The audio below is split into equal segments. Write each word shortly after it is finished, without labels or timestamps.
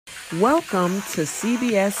Welcome to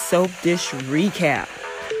CBS Soap Dish Recap,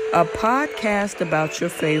 a podcast about your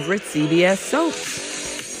favorite CBS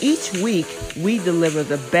soaps. Each week, we deliver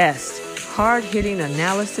the best, hard-hitting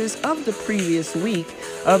analysis of the previous week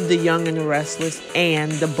of The Young and the Restless and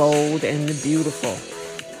The Bold and the Beautiful.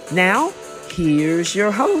 Now, here's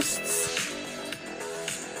your hosts.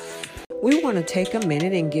 We want to take a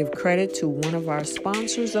minute and give credit to one of our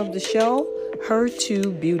sponsors of the show,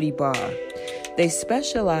 Her2 Beauty Bar. They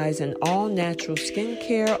specialize in all-natural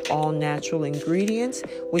skincare, all-natural ingredients,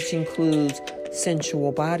 which includes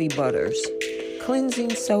sensual body butters,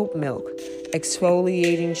 cleansing soap milk,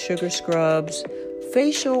 exfoliating sugar scrubs,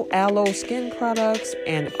 facial aloe skin products,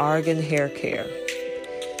 and argan hair care.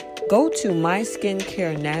 Go to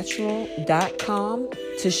myskincarenatural.com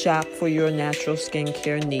to shop for your natural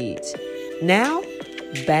skincare needs. Now,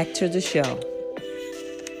 back to the show.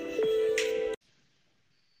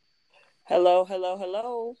 Hello.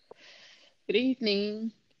 Good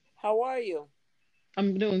evening. How are you?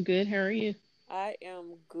 I'm doing good. How are you? I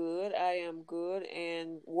am good. And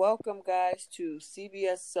welcome, guys, to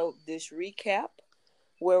CBS Soap Dish Recap,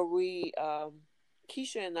 where we,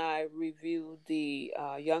 Keisha and I, review the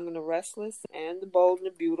Young and the Restless and the Bold and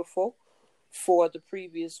the Beautiful for the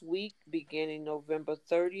previous week, beginning November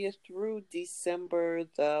 30th through December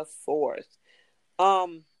the 4th.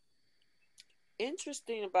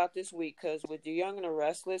 Interesting about this week, because with The Young and the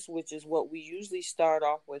Restless, which is what we usually start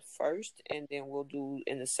off with first, and then we'll do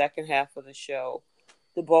in the second half of the show,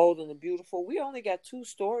 The Bold and the Beautiful, we only got 2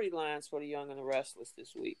 storylines for The Young and the Restless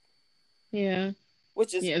this week. Yeah.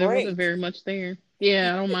 Which is great. There wasn't very much there.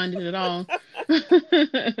 Yeah, I don't mind it at all.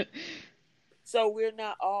 So we're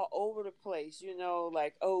not all over the place,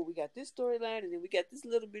 like, oh, we got this storyline and then we got this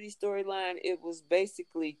little bitty storyline. It was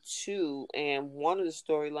basically 2, and one of the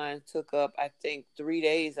storylines took up, I think, 3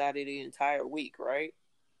 days out of the entire week, right?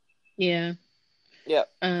 Yeah. Yep.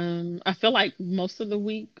 I feel like most of the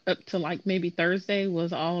week up to like maybe Thursday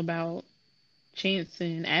was all about Chance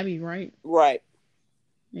and Abby, right? Right.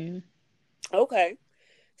 Yeah. Okay.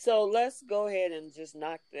 So let's go ahead and just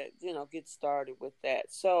knock that, get started with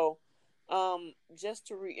that. So, just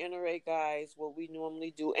to reiterate, guys, what we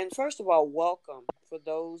normally do. And first of all, welcome for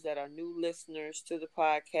those that are new listeners to the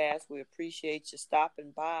podcast. We appreciate you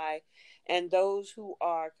stopping by. And those who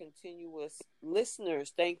are continuous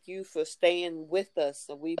listeners, thank you for staying with us.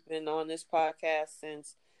 So we've been on this podcast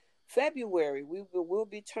since February. We'll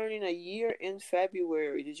be turning a year in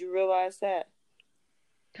February. Did you realize that?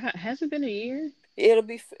 God, has it been a year? It'll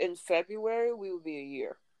be in February. We will be a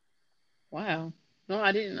year. Wow. No,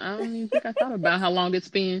 I didn't. I don't even think I thought about how long it's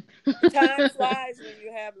been. Time flies when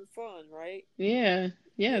you're having fun, right? Yeah.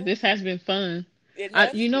 This has been fun. It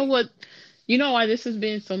has You know been. what? You know why this has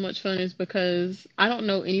been so much fun is because I don't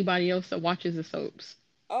know anybody else that watches the soaps.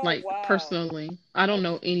 Oh, Like wow. personally, I don't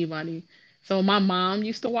know anybody. So my mom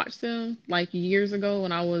used to watch them like years ago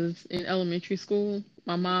when I was in elementary school.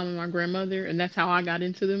 My mom and my grandmother, and that's how I got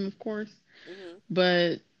into them, of course. Mm-hmm.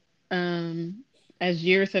 But um, as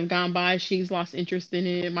years have gone by, she's lost interest in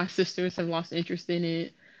it. My sisters have lost interest in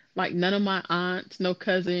it. Like none of my aunts, no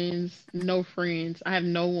cousins, no friends. I have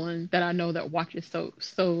no one that I know that watches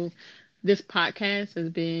soaps. So this podcast has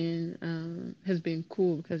been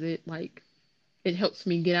cool because it helps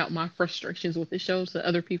me get out my frustrations with the show to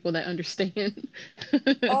other people that understand.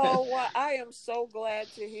 Oh, well, I am so glad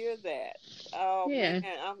to hear that. Oh, man.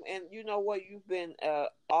 Yeah. And you know what? You've been an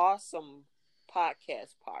awesome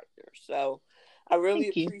podcast partner. So I really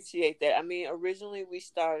Thank you. appreciate that. I mean, originally we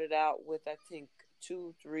started out with, I think,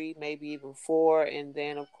 2, 3, maybe even 4. And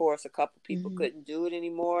then, of course, a couple people Hmm. couldn't do it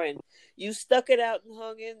anymore. And you stuck it out and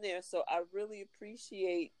hung in there. So I really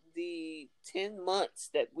appreciate the 10 months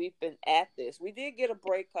that we've been at this. We did get a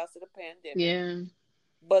break because of the pandemic. Yeah.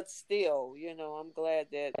 But still, I'm glad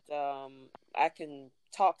that I can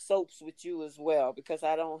talk soaps with you as well, because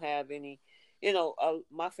I don't have any,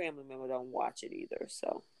 my family member don't watch it either.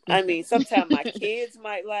 So, I Okay. mean, sometimes my kids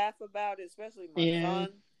might laugh about it, especially my Yeah.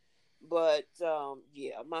 son. But,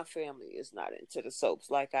 yeah, my family is not into the soaps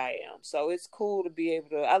like I am. So it's cool to be able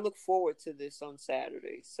to, I look forward to this on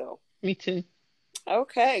Saturday. So, Me too.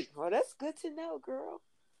 okay. Well, that's good to know, girl.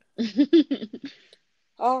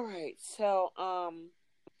 All right. So,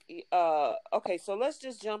 okay, so let's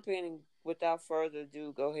just jump in and without further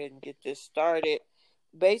ado, go ahead and get this started.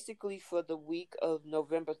 Basically, for the week of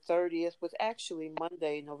November 30th, was actually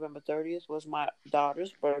Monday, November 30th, was my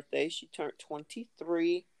daughter's birthday. She turned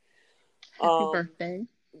 23. Happy Um, birthday.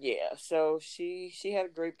 yeah, so she had a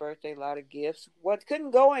great birthday, a lot of gifts. What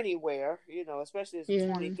couldn't go anywhere, especially as a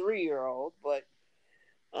Yeah. 23-year-old, but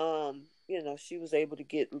she was able to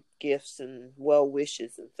get gifts and well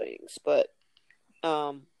wishes and things. But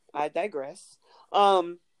I digress.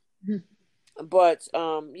 Um, but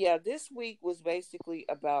yeah, this week was basically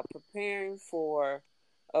about preparing for,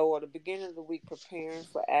 or the beginning of the week preparing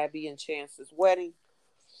for Abby and Chance's wedding.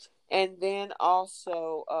 And then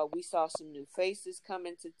also, we saw some new faces come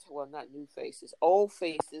into, well, not new faces, old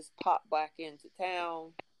faces pop back into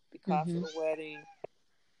town because of Hmm. the wedding.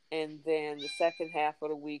 And then the second half of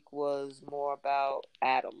the week was more about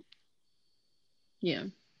Adam. Yeah.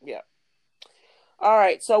 Yeah. All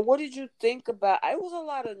right. So, what did you think about? It was a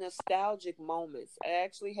lot of nostalgic moments. I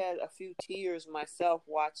actually had a few tears myself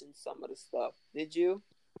watching some of the stuff. Did you?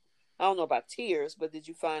 I don't know about tears, but did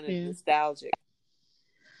you find it Yeah. nostalgic?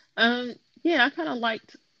 Um, yeah, I kind of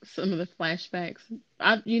liked some of the flashbacks.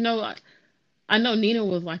 I know Nina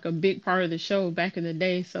was like a big part of the show back in the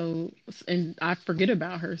day, so and I forget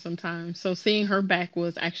about her sometimes. So seeing her back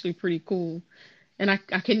was actually pretty cool. And I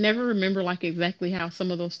can never remember like exactly how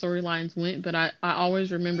some of those storylines went, but I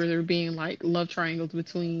always remember there being like love triangles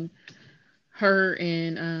between her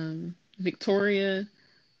and Victoria,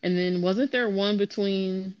 and then wasn't there one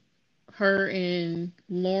between her and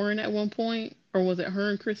Lauren at one point, or was it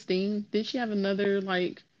her and Christine? Did she have another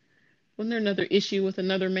like? Wasn't there another issue with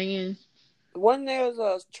another man? Wasn't there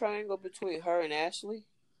a triangle between her and Ashley?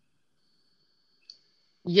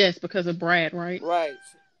 Yes, because of Brad, right? Right.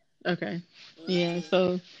 Okay. Yeah, Hmm.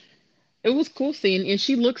 so it was cool seeing, and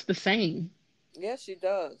she looks the same. Yes, she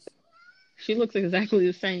does. She looks exactly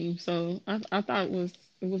the same. So I thought it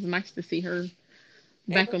was nice to see her And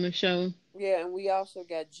back on the show. yeah, and we also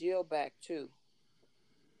got Jill back too.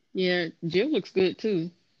 Yeah, Jill looks good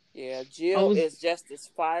too. Yeah, I Jill was is just as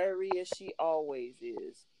fiery as she always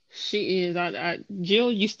is. She is.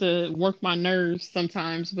 Jill used to work my nerves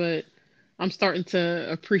sometimes, but I'm starting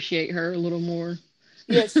to appreciate her a little more.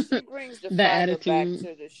 Yeah, she brings the That fire back attitude.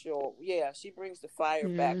 to the show. Yeah, she brings the fire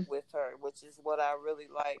back Yeah. with her, which is what I really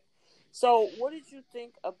like. So, what did you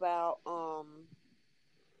think about how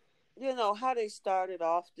they started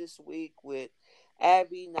off this week with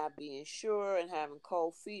Abby not being sure and having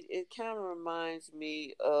cold feet? It kind of reminds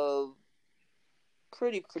me of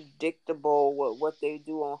pretty predictable what they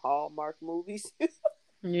do on Hallmark movies.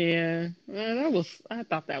 Yeah. I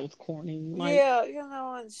thought that was corny. Like, Yeah,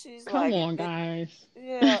 and she's come like, on, guys.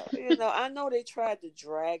 yeah, I know they tried to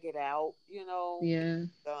drag it out, Yeah.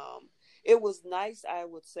 it was nice, I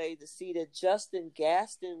would say, to see that Justin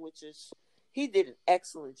Gaston, he did an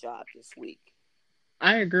excellent job this week.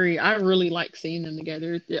 I agree. I really like seeing them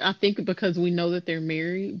together. I think because we know that they're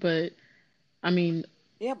married, but I mean,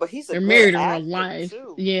 Yeah, but he's a they're good married in real actor life.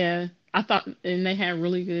 too. Yeah. I thought, and they had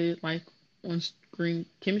really good, like, on screen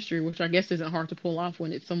chemistry, which I guess isn't hard to pull off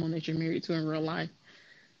when it's someone that you're married to in real life.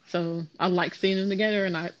 So I like seeing them together,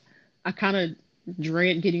 and I kind of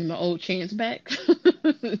dread getting the old Chance back.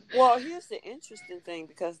 Well, here's the interesting thing,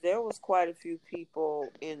 because there was quite a few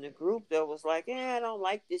people in the group that was like, "Yeah, I don't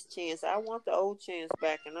like this Chance. I want the old Chance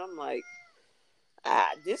back." And I'm like,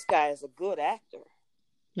 this guy is a good actor.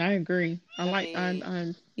 I agree. I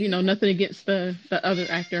mean, even Nothing against the other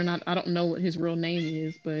actor, and I don't know what his real name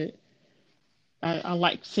is, but I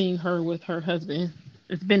like seeing her with her husband.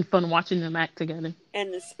 It's been fun watching them act together.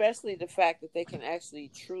 and especially the fact that they can actually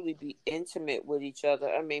truly be intimate with each other.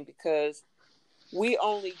 I mean, because we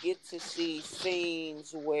only get to see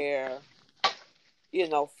scenes where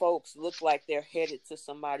folks look like they're headed to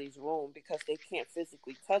somebody's room because they can't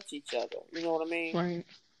physically touch each other. You know what I mean? Right.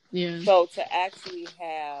 Yeah. So to actually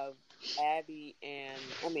have Abby and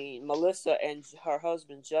I mean Melissa and her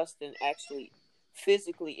husband Justin actually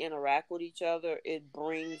physically interact with each other, it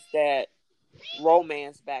brings that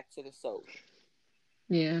romance back to the soap.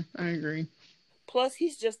 Yeah, I agree. Plus,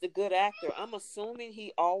 he's just a good actor. I'm assuming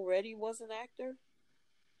he already was an actor.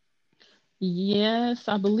 Yes,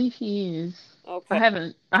 I believe he is. I Okay.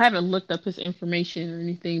 haven't I haven't looked up his information or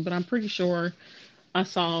anything, but I'm pretty sure I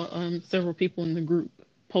saw several people in the group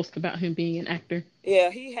post about him being an actor. Yeah,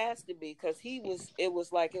 he has to be because it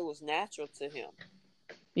was like it was natural to him.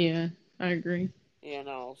 Yeah, I agree. It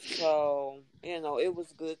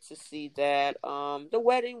was good to see that. The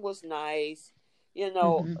wedding was nice.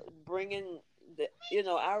 Hmm. Bringing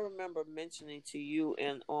I remember mentioning to you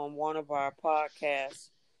in on one of our podcast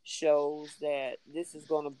shows that this is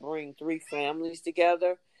going to bring three families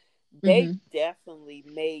together. They Hmm. definitely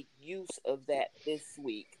made use of that this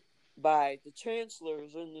week by the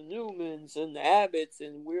Chancellors and the Newmans and the Abbotts,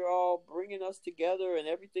 and we're all bringing us together, and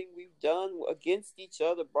everything we've done against each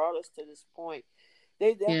other brought us to this point. They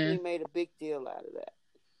Yeah. definitely made a big deal out of that.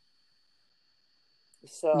 Yep.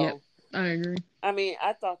 So, I agree. I mean,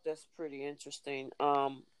 I thought that's pretty interesting.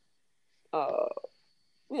 Uh,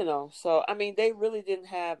 so I mean, they really didn't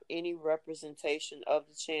have any representation of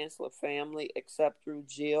the Chancellor family except through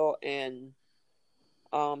Jill and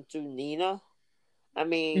through Nina. I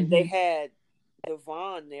mean, they Mm-hmm. had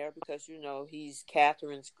Devon there because he's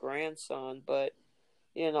Catherine's grandson, but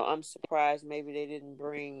I'm surprised maybe they didn't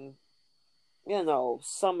bring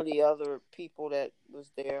some of the other people that was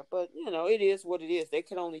there. But it is what it is. They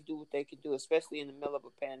can only do what they can do, especially in the middle of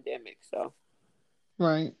a pandemic.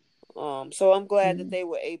 Right. So I'm glad that Mm. they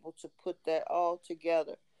were able to put that all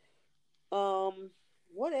together. Um,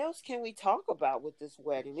 what else can we talk about with this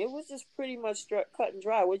wedding? It was just pretty much cut and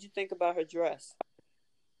dry. What'd you think about her dress?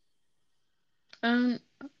 Um,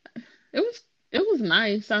 it was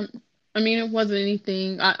nice. I mean, it wasn't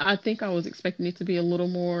anything. I think I was expecting it to be a little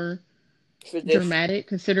more Tradition. dramatic,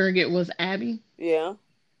 considering it was Abby. Yeah.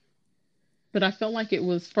 But I felt like it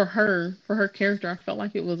was for her character. I felt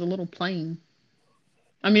like it was a little plain.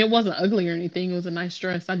 I mean, it wasn't ugly or anything. It was a nice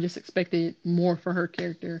dress. I just expected more for her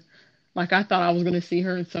character. Like I thought I was gonna see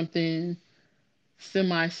her in something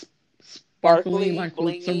semi sparkly, Sparkly, like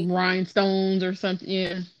with blingy. some rhinestones or something.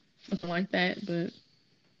 Yeah, something like that. But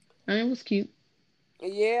I mean, it was cute.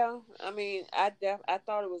 Yeah, I mean, I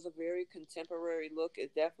thought it was a very contemporary look.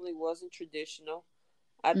 It definitely wasn't traditional.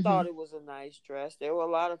 I thought Mhm. it was a nice dress. There were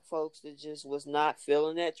a lot of folks that just was not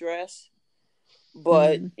feeling that dress,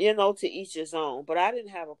 but Mhm. to each his own. But I didn't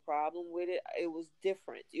have a problem with it. It was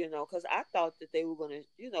different, because I thought that they were gonna,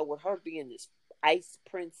 with her being this ice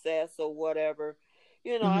princess or whatever, I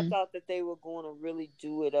Mhm. thought that they were going to really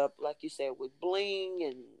do it up, like you said, with bling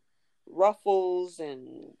and ruffles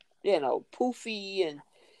and poofy and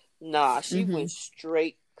nah. She went Mhm.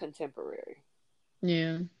 straight contemporary.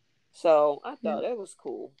 Yeah. So I Yeah. thought it was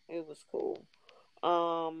cool. It was cool.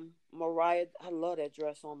 Mariah, I love that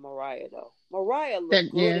dress on Mariah though. Mariah looked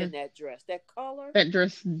That good yeah. in that dress. That color, That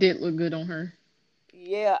dress did look good on her.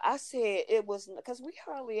 yeah. I said it was because we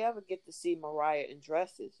hardly ever get to see Mariah in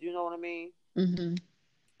dresses. You know what I mean? Mhm.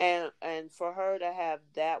 And for her to have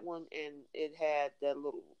that one and it had that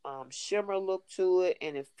little shimmer look to it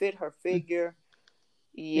and it fit her Mm. figure.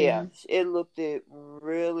 Yeah, Yeah. it looked it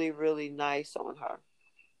really really nice on her.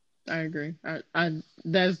 I agree. I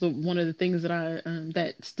that's the one of the things that I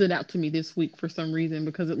that stood out to me this week for some reason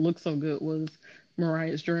because it looked so good was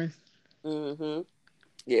Mariah's dress. Mm-hmm.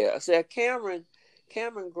 Yeah. So Cameron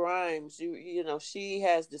Grimes, she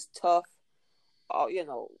has this tough,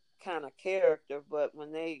 kind of character, but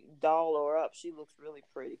when they doll her up, she looks really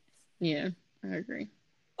pretty. Yeah, I agree.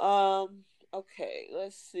 Um. Okay.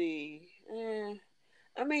 Let's see.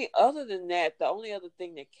 I mean, other than that, the only other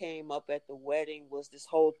thing that came up at the wedding was this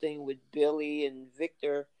whole thing with Billy and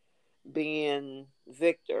Victor being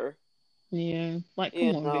Victor. Yeah, like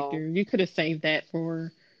You come on, know. Victor, you could have saved that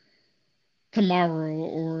for tomorrow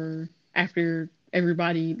or after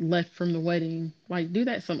everybody left from the wedding. Like do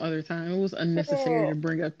that some other time. It was unnecessary to Girl,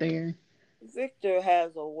 bring up there. Victor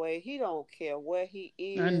has a way. He don't care where he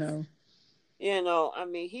I is. know. I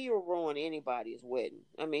mean, he will ruin anybody's wedding.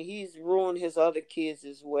 I mean, he's ruined his other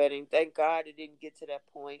kids' wedding. Thank God it didn't get to that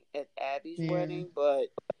point at Abby's Yeah. wedding, but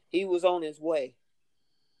he was on his way.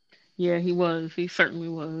 Yeah, he was. He certainly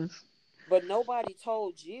was. But nobody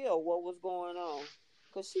told Jill what was going on.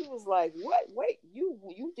 Cause she was like, "What? Wait,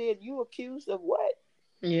 you accused of what?"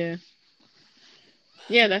 Yeah.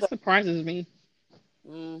 Yeah, that surprises me.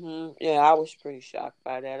 Yeah, I was pretty shocked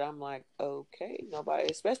by that. I'm like, okay, nobody,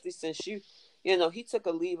 especially since he took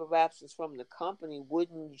a leave of absence from the company.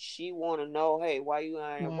 Wouldn't she want to know, hey, why you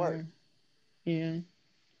not at work? Why? Yeah.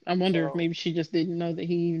 I wonder if So maybe she just didn't know that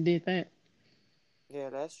he even did that. yeah,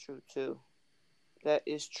 that's true too. That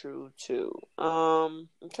is true too. I'm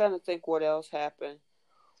trying to think what else happened.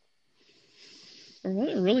 There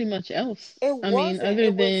wasn't really much else. It I mean, wasn't. other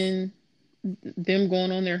It was. than them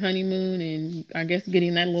going on their honeymoon and I guess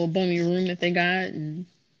getting that little bummy room that they got, and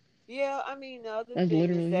Yeah, I mean, the other that's thing is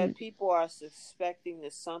literally that it. people are suspecting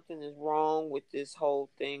that something is wrong with this whole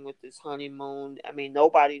thing with this honeymoon. I mean,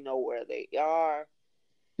 nobody know where they are.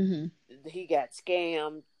 Hmm. He got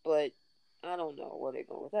scammed, but I don't know where they're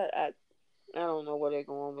going with that. I don't know where they're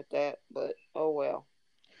going with that, but oh well.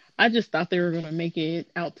 I just thought they were gonna make it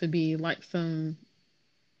out to be like some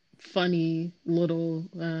funny little,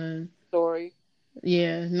 Story.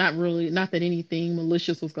 yeah, not really, not that anything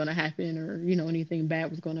malicious was gonna happen or anything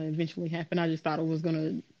bad was gonna eventually happen. I just thought it was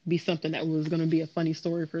gonna be something that was gonna be a funny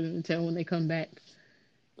story for them to tell when they come back.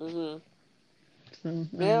 Mhm. So I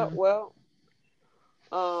don't Yeah. know. Well.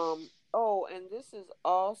 Oh, and this is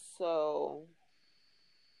also.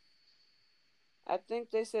 I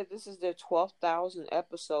think they said this is their 12,000th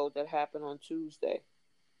episode that happened on Tuesday.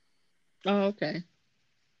 Oh, okay.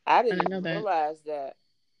 I I didn't didn't know even that. realize that.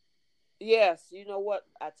 Yes, you know what?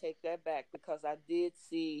 I take that back because I did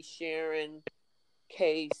see Sharon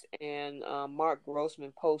Case and Mark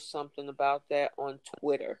Grossman post something about that on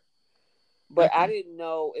Twitter. But I Okay. didn't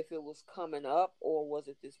know if it was coming up or was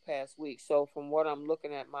it this past week. So from what I'm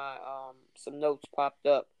looking at, my some notes popped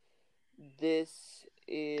up. This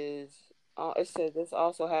is it says this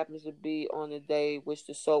also happens to be on the day which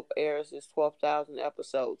the soap airs its 12,000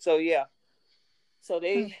 episodes. So yeah, so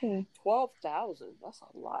Oh, they cool. 12,000. That's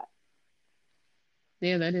a lot.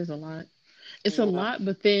 Yeah, that is a lot. It's a Yeah, lot,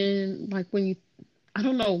 but then like when you, I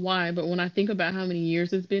don't know why, but when I think about how many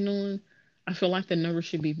years it's been on, I feel like the number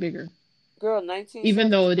should be bigger. girl, Even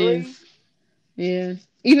though it 1973. is, yeah,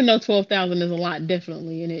 even though 12,000 is a lot,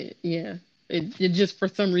 definitely, and yeah, it just for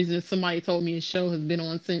some reason somebody told me a show has been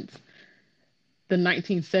on since the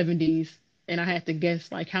 1970s, and I had to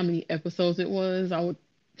guess like how many episodes it was. I would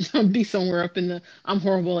I'd be somewhere up in the. I'm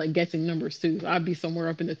horrible at guessing numbers too. So I'd be somewhere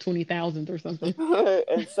up in the 20,000s or something.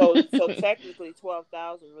 And so technically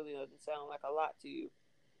 12,000 really doesn't sound like a lot to you.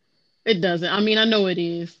 It doesn't. I mean, I know it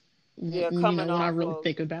is, Yeah, when I really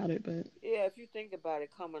think about it, but if you think about it,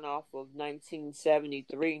 coming off of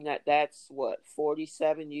 1973, that's what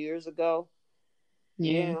 47 years ago.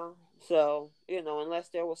 yeah, Yeah. So, unless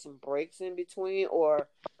there was some breaks in between or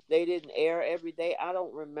they didn't air every day, I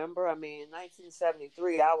don't remember. I mean, in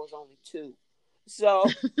 1973, I was only 2.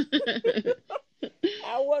 So,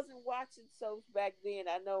 I wasn't watching soaps back then.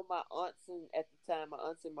 I know my aunts and at the time, my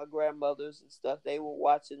aunts and my grandmothers and stuff, they were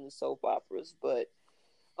watching the soap operas, but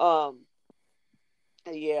um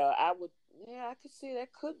yeah, I would yeah, I could see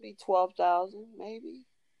that could be 12,000 maybe.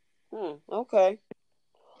 Okay.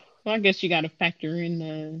 well, I guess you got to factor in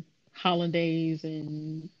the holidays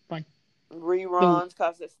and like the Reruns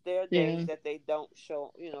because it's their days yeah, that they don't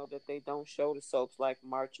show, that they don't show the soaps like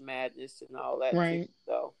March Madness and all that too. right,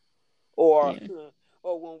 So, or yeah,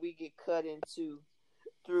 or when we get cut into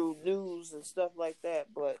through news and stuff like that.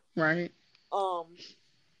 right, Um,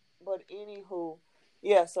 but anywho,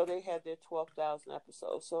 yeah. So they had their 12,000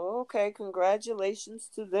 episodes. So okay, congratulations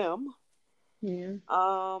to them. yeah.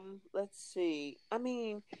 Let's see. I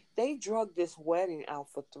mean, they drug this wedding out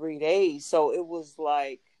for 3 days, so it was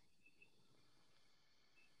like,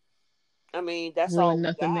 I mean, that's Really all we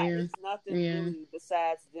nothing got. there. It's nothing Yeah, really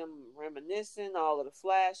besides them reminiscing, all of the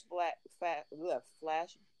flashback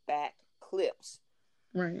clips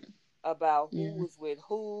right. about who Yeah, was with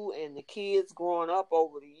who and the kids growing up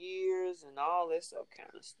over the years and all this other kind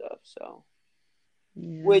of stuff. So,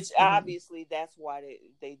 yeah, which but obviously that's why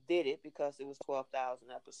they did it because it was 12,000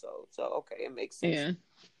 episodes. So okay, it makes sense. yeah,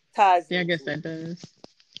 Ties yeah. I guess into that does.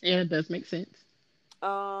 Yeah, it does make sense.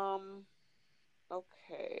 it.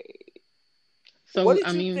 Okay. What So, did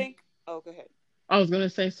I you mean, think? Oh, go ahead. I was gonna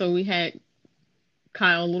say, so we had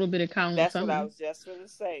Kyle, a little bit of Kyle and That's what I Summer. was just going to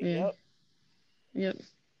say. Yeah, Yep. yep.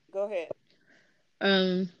 Go ahead.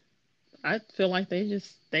 Um, I feel like they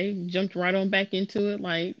jumped right on back into it.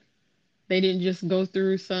 Like they didn't just go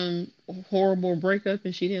through some horrible breakup,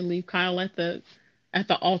 and she didn't leave Kyle at the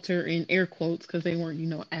altar in air quotes because they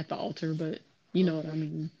weren't, at the altar, but you know what I Hmm.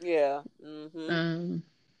 mean. Yeah. Hmm. Um,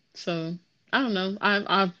 so I don't know.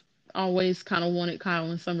 I've always kind of wanted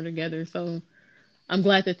Kyle and Summer together, so I'm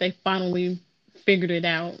glad that they finally figured it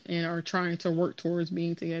out and are trying to work towards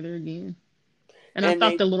being together again. And I And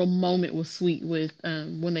thought they, the little moment was sweet with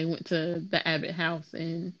when they went to the Abbott house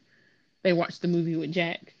and they watched the movie with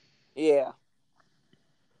Jack. yeah.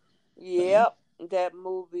 So Yep. That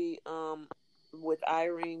movie, with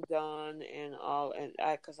Irene Dunn and all, and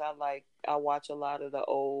cause I watch a lot of the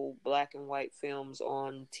old black and white films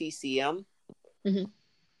on TCM. hmm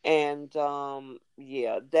And,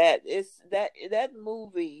 yeah, that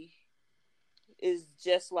movie is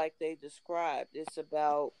just like they described. It's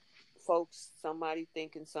about folks, somebody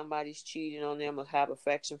thinking somebody's cheating on them or have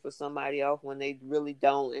affection for somebody else when they really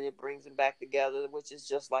don't, and it brings them back together, which is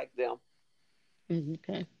just like them.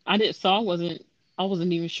 okay, I did. So I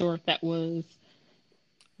wasn't even sure if that was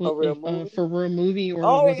A real if movie? for a real movie or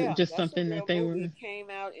Oh was it yeah, just that's a something real that they movie. were. It came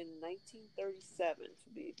out in 1937 to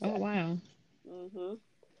be Oh exact. wow. Hmm.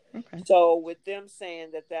 Okay. So with them saying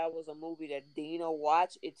that that was a movie that Dina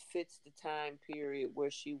watched, it fits the time period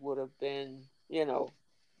where she would have been,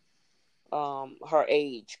 her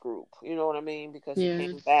age group. You know what I mean? Because Yeah.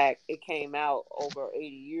 it came out over 80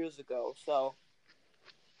 years ago. So,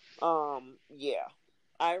 yeah.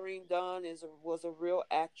 Irene Dunn was a real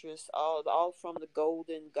actress, all from the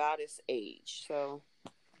golden goddess age. So,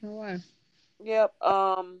 Oh wow. yep.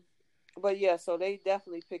 But yeah, so they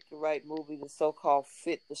definitely picked the right movie to so-called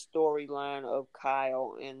fit the storyline of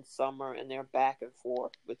Kyle and Summer and their back and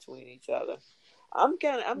forth between each other. I'm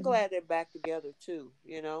glad they're back together too,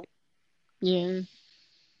 you know. Yeah,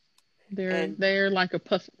 they're And they're like a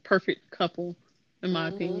perfect couple, in my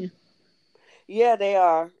hmm opinion. yeah, they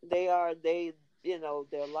are. They are. They,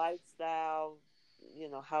 their lifestyle,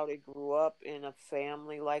 how they grew up in a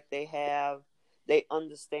family like they have. They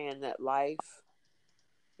understand that life,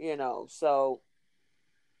 So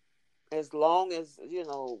as long as,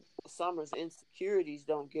 Summer's insecurities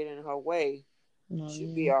don't get in her way, Oh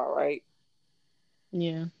she'll be yeah, all right.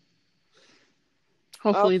 yeah.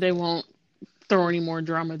 Hopefully they Okay. won't throw any more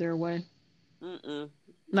drama their way. Mm-mm.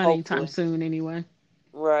 Not anytime Hopefully. soon, anyway.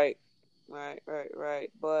 Right.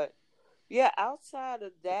 Right. But yeah, outside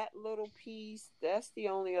of that little piece, that's the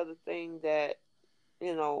only other thing that,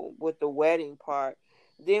 with the wedding part.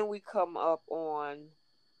 Then we come up on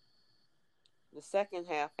the second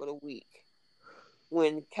half of the week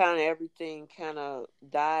when kind of everything kind of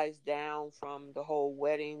dies down from the whole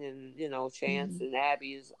wedding and, Chance Hmm. and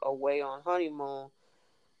Abby is away on honeymoon.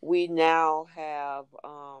 We now have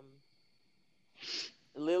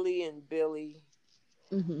Lily and Billy.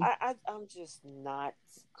 Hmm. I'm just not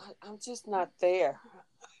there.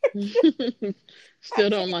 I Still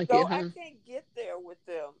don't can't like go. it, I huh? can't get there with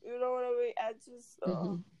them. You know what I mean? I just,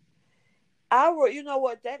 Hmm. you know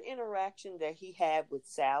what? That interaction that he had with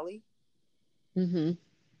Sally Hmm.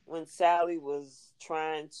 when Sally was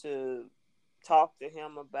trying to talk to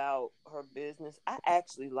him about her business, I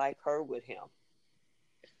actually like her with him.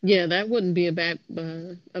 Yeah, that wouldn't be a bad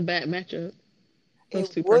matchup. Those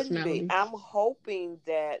It two wouldn't be. personalities. I'm hoping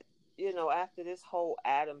that, after this whole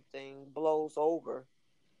Adam thing blows over,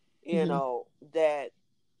 Hmm. that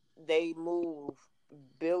they move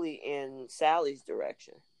Billy in Sally's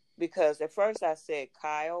direction. Because at first I said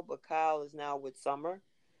Kyle, but Kyle is now with Summer.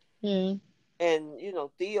 Yeah. And,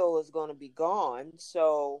 Theo is going to be gone.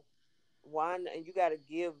 So why not, you got to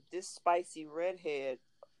give this spicy redhead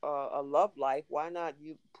a love life. Why not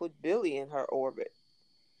you put Billy in her orbit?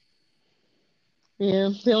 Yeah.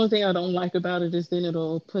 The only thing I don't like about it is then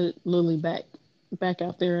it'll put Lily back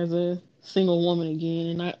out there as a single woman again,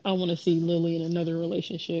 and I want to see Lily in another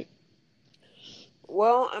relationship.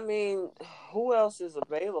 Well, I mean, who else is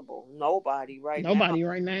available? Nobody right now. Nobody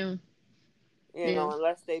right now. Yeah.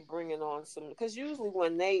 Unless they bringing on some, because usually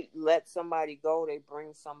when they let somebody go, they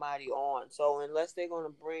bring somebody on. So unless they're gonna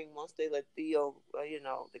bring, once they let Theo,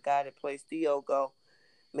 the guy that plays Theo go,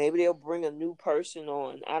 maybe they'll bring a new person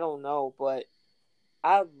on. I don't know, but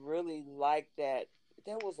I really like that.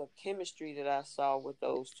 There was a chemistry that I saw with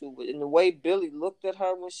those two, and the way Billy looked at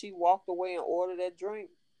her when she walked away and ordered that drink,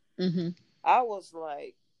 Hmm. I was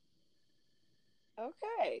like,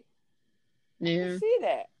 okay, I can Yeah. see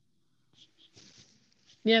that.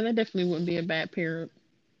 Yeah, that definitely wouldn't be a bad pair up.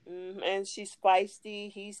 And she's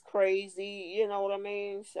feisty. He's crazy. You know what I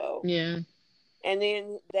mean? So, Yeah. and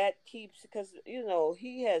then that keeps, because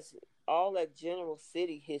he has all that General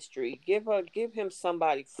City history. Give him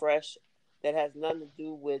somebody fresh that has nothing to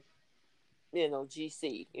do with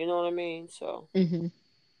GC. You know what I mean? So, Hmm.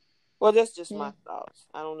 well, that's just Yeah. my thoughts.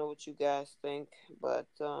 I don't know what you guys think, but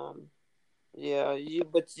yeah, you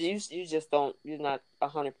just don't. You're not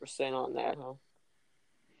 100% on that, huh?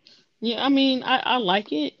 Yeah. I mean, I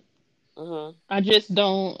like it. Uh-huh. I just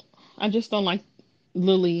don't. I just don't like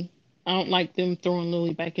Lily. I don't like them throwing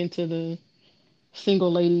Lily back into the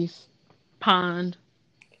single ladies pond.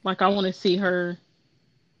 Like I want to see her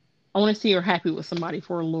happy with somebody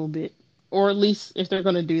for a little bit, or at least if they're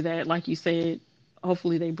gonna do that, like you said,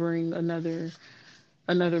 hopefully they bring another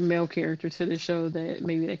male character to the show that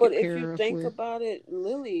maybe they But could if pair you her up think with. about it,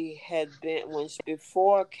 Lily had been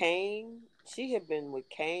before Kane. She had been with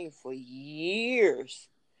Kane for years.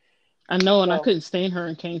 I know, and I So couldn't stand her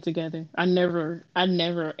and Kane together. I never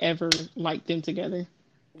ever liked them together.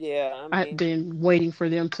 yeah, I I've mean, been waiting for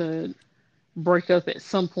them to break up at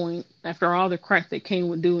some point after all the crap that Kane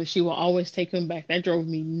would do, and she will always take him back. That drove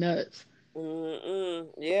me nuts.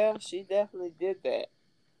 yeah, she definitely did that.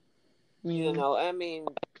 Yeah. I mean,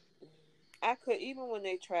 I could, even when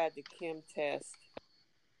they tried the Kim test,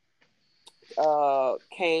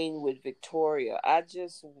 Kane with Victoria, I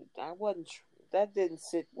wasn't. That didn't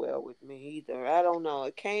sit well with me either. I don't know.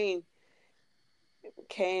 Kane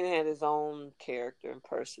had his own character and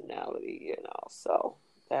personality, so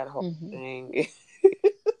that whole Hmm. thing,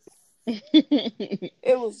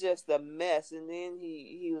 it was just a mess. And then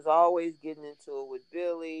he was always getting into it with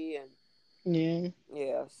Billy, and Yeah.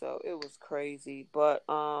 yeah, so it was crazy. But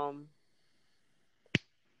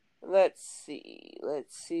let's see.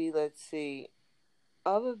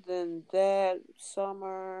 Other than that,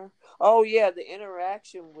 Summer. Oh yeah, the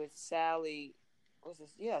interaction with, Sally. Was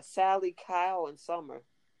this? Yeah, Sally, Kyle, and Summer.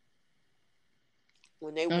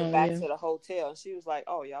 when they went Oh back yeah. to the hotel, and she was like,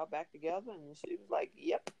 "Oh, y'all back together?" And she was like,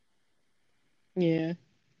 "Yep." Yeah.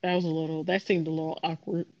 That seemed a little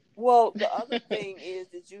awkward. Well, the other thing is,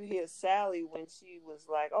 did you hear Sally when she was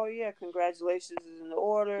like, "Oh yeah, congratulations is in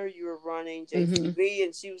order. You were running Mhm. JCV,"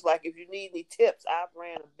 and she was like, "If you need any tips, I've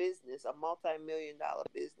ran a business, a multi-million-dollar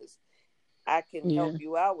business. I can help Yeah.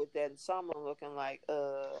 you out with that." And someone looking like,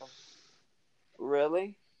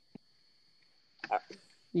 really? Uh,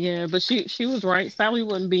 Yeah, but she was right. Sally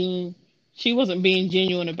wasn't being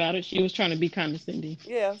genuine about it. She was trying to be condescending.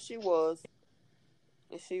 yeah, she was.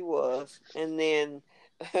 She was. And then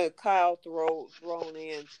Kyle thrown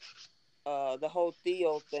in the whole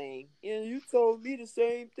Theo thing. Yeah, you told me the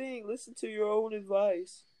same thing. Listen to your own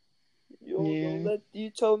advice. Don't Yeah. let you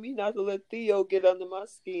told me not to let Theo get under my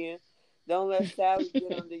skin. Don't let Sally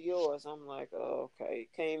get under yours. I'm like, oh, okay.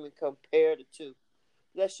 Can't even compare the two.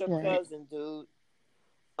 That's your Right. cousin, dude.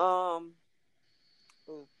 Um,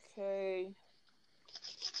 okay.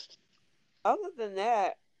 Other than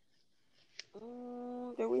that,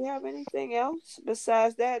 do we have anything else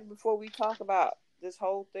besides that before we talk about this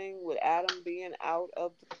whole thing with Adam being out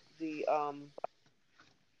of the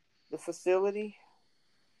facility?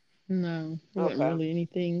 No, it wasn't Okay. really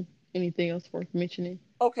anything else worth mentioning.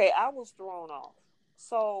 Okay, I was thrown off.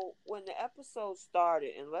 So when the episode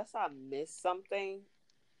started, unless I missed something,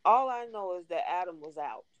 all I know is that Adam was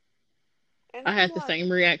out. And I I'm had the like,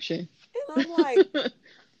 same reaction.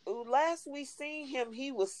 last we seen him,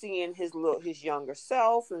 he was seeing his younger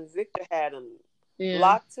self, and Victor had him Yeah.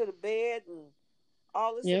 locked to the bed and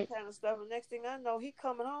all this Yep. kind of stuff. And next thing I know, he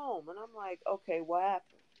coming home, and I'm like, okay, what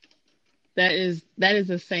happened? That is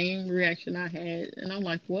the same reaction I had, and I'm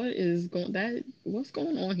like, what's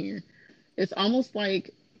going on here? It's almost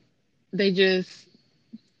like they just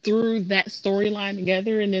threw that storyline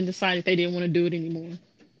together and then decided they didn't want to do it anymore,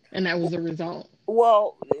 and that was the result.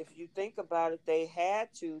 Well, if you think about it, they had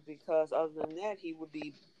to, because other than that, he would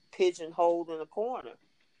be pigeonholed in a corner.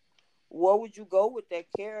 Where would you go with that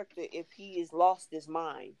character if he has lost his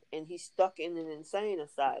mind and he's stuck in an insane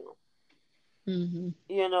asylum? Hmm.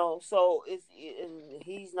 So and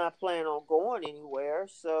he's not planning on going anywhere.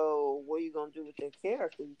 So what are you gonna do with that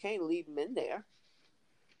character? You can't leave him in there.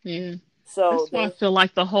 Yeah, So that's why I they, feel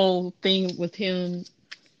like the whole thing with him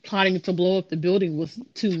plotting to blow up the building was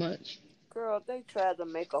too much. girl, they tried to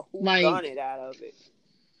make a who done Like, it out of it.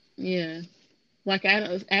 yeah, like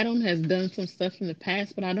Adam has done some stuff in the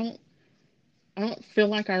past, but I don't feel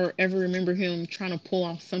like I ever remember him trying to pull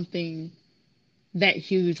off something that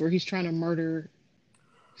huge where he's trying to murder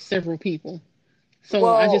several people. So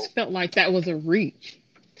I Well, just felt like that was a reach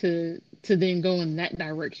to then go in that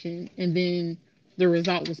direction, and then the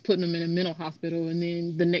result was putting him in a mental hospital, and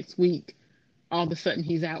then the next week, all of a sudden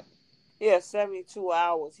he's out. yeah, 72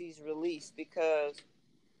 hours he's released because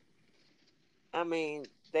I mean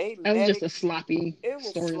they That was just medic. a sloppy It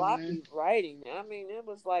was storyline. sloppy writing. I mean, it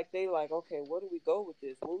was like they like, okay, where do we go with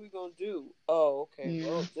this? What are we gonna do? Oh, okay, Yeah,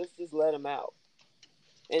 well, just let him out.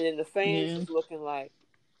 And then the fans yeah, is looking like,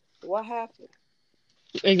 what happened?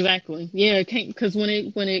 exactly. Yeah, it came because when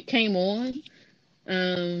it came on,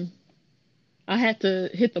 um, I had to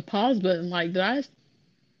hit the pause button. Like,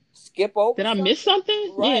 Skip over did I miss something?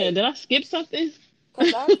 something? Yeah, Right. did I skip something?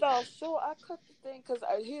 Because I felt sure I cut the thing. Because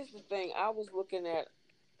here's the thing, I was looking at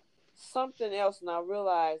something else, and I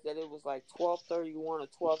realized that it was like 12:31 or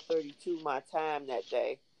 12:32 my time that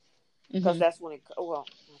day. Because Hmm. that's when it. Well,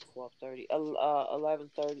 not 12:30,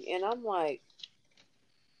 11:30, and I'm like,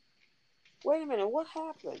 wait a minute, what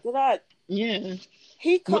happened? Did I? Yeah.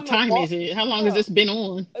 He What come and time is walk? it? How long has Yeah, this been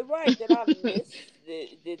on? right. Did I miss?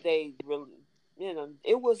 Did they really?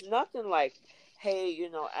 It was nothing like, hey,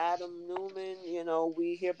 Adam Newman,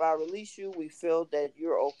 we hereby release you. We feel that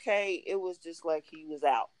you're okay. It was just like he was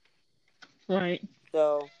out. Right.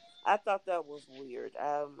 So I thought that was weird.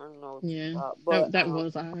 I don't know what you Yeah. thought, That but that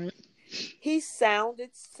was alright. he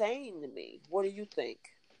sounded sane to me. What do you think?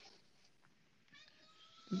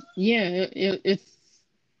 Yeah. It's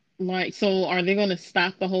like, so are they gonna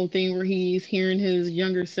stop the whole thing where he's hearing his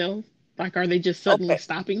younger self? Like, are they just suddenly Okay.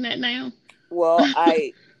 stopping that now? Well,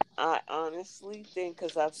 I honestly think,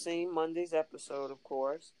 because I've seen Monday's episode, of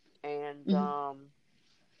course, and Mhm.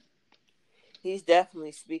 he's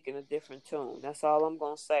definitely speaking a different tune. That's all I'm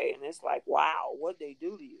gonna say. And it's like, wow, what they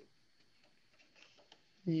do to you?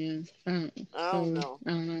 Yeah. I don't So know.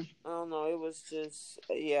 I don't know. I don't know. It was just,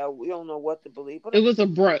 yeah, we don't know what to believe. But It was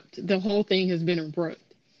abrupt. The whole thing has been abrupt.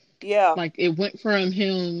 yeah, Like, it went from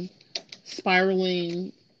him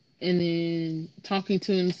spiraling and then talking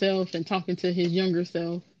to himself and talking to his younger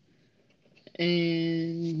self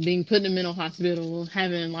and being put in a mental hospital,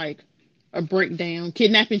 having like a breakdown,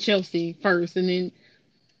 kidnapping Chelsea first, and then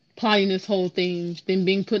plotting this whole thing, then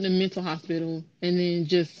being put in a mental hospital, and then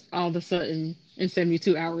just all of a sudden in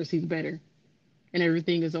 72 hours he's better and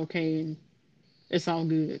everything is okay and it's all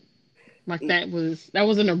good. Like It, that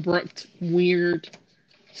was an abrupt, weird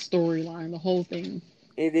storyline. The whole thing.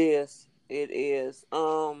 it is. It is.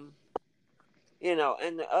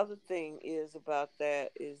 And the other thing is about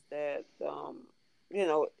that is that you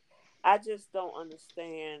know, I just don't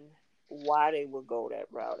understand why they would go that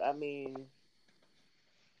route. I mean,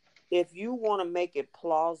 if you want to make it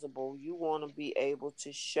plausible, you want to be able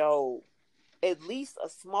to show at least a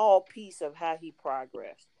small piece of how he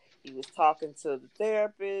progressed. He was talking to the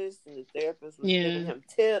therapist, and the therapist was giving Yeah, him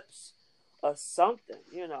tips or something.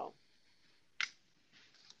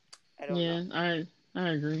 I don't know. yeah, I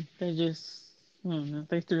agree. They just I don't know.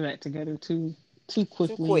 They threw that together too Too quick.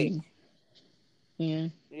 quickly. Yeah.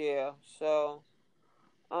 Yeah. So,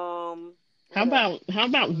 How what else?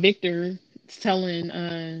 about Victor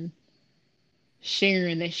telling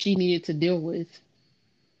Sharon that she needed to deal with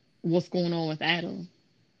what's going on with Adam?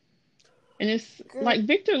 And it's Girl, like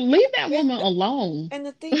Victor, leave that and woman alone. and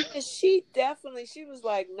the thing is, she was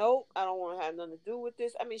like, nope, I don't want to have nothing to do with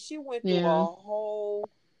this. I mean, she went through Yeah, a whole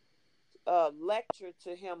lecture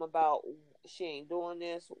to him about she ain't doing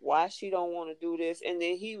this, why she don't want to do this, and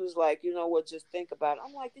then he was like, you know what, just think about it.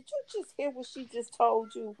 I'm like, did you just hear what she just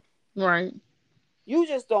told you? right. You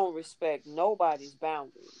just don't respect nobody's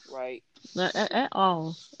boundaries, right? At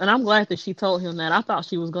all. And I'm glad that she told him that. I thought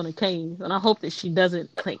she was going to cave, and I hope that she doesn't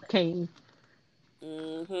cave.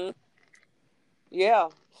 Mm-hmm. Yeah.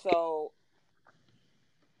 So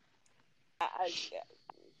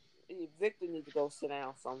Victor needs to go sit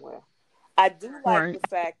down somewhere. I do like Right. the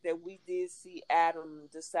fact that we did see Adam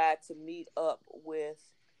decide to meet up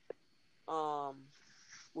um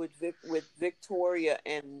with Victoria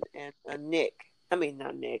and Nick. I mean,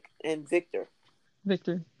 not Nick, and Victor.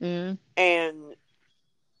 Victor. Yeah. And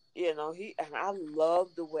he and I love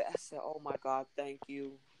the way I said, "Oh my God, thank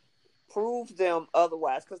you." Prove them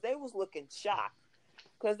otherwise, because they was looking shocked.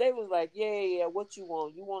 Because they was like, "Yeah, yeah, yeah, what you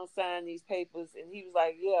want? You want to sign these papers?" And he was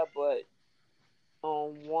like, "Yeah, but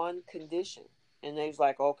on one condition." And they was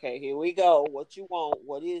like, "Okay, here we go. What you want?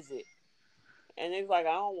 What is it?" And they was like,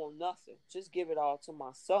 "I don't want nothing. Just give it all to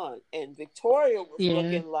my son." And Victoria was Yeah.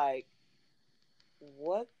 looking like,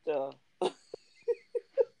 "What the?"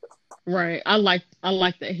 Right. I like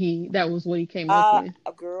that was what he came up with.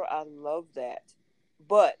 Girl, I love that.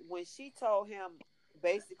 But when she told him,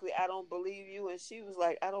 basically, "I don't believe you," and she was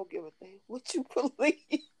like, "I don't give a thing what you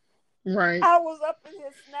believe," Right. I was up in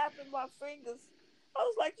here snapping my fingers. I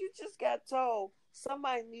was like, "You just got told.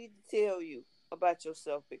 Somebody need to tell you about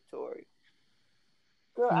yourself, Victoria."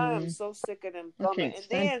 Girl, I am Yeah. so sick of them I coming. can't And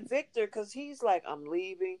stand. then Victor, because he's like, I'm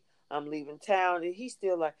leaving town. And he's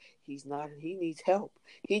still like, he needs help.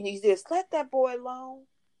 He needs this. Let that boy alone.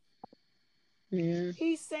 Yeah.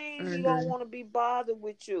 He's I saying he don't agree. want to be bothered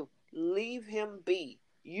with you. Leave him be.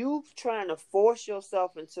 You trying to force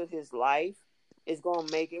yourself into his life is going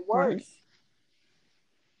to make it Right. worse.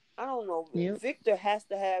 I don't know. Yep. Victor has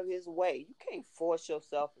to have his way. You can't force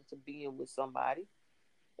yourself into being with somebody.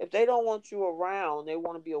 If they don't want you around, they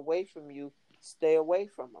want to be away from you, stay away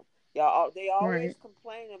from them. Y'all, they always Right.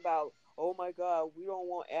 complain about, oh my God, we don't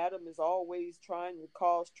want Adam is always trying to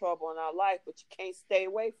cause trouble in our life, but you can't stay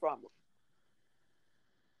away from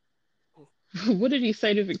What did he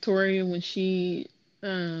say to Victoria when she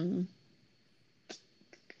um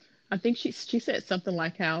I think she said something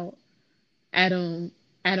like how Adam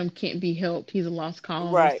Adam can't be helped. He's a lost them.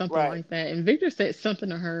 cause or Right, something right. like that. And Victor said something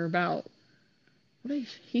to her about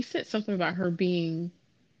he said something about her being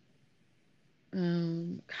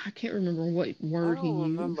I can't remember what I word he don't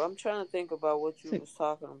remember. used. I'm trying to think about what you It was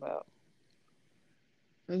talking about.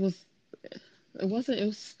 was it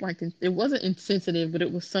was like it wasn't insensitive, but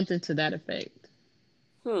it was something to that effect.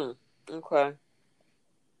 Hmm. Okay.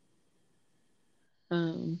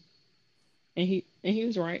 Um and he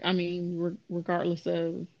was right. I mean, regardless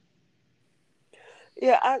of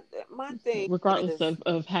Yeah. My thing regardless is,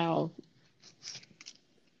 of how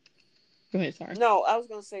go ahead, sorry. no, I was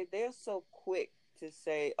gonna say they're so quick to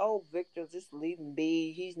say, "Oh, Victor, just leave him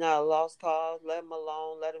be. He's not a lost cause. Let him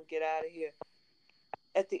alone. Let him get out of here."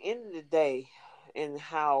 At the end of the day, and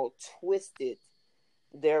how twisted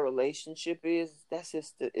their relationship is,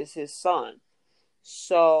 is his son.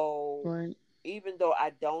 So Right. even though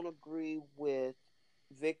I don't agree with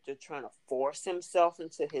Victor trying to force himself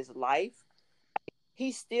into his life,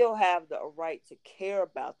 he still have the right to care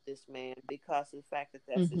about this man because of the fact that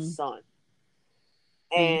that's his Mhm. son.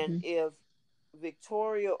 And Mhm. if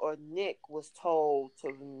Victoria or Nick was told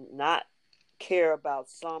to not care about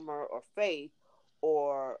Summer or Faith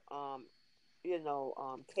or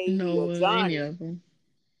Katie or Noah, any Johnny, of them.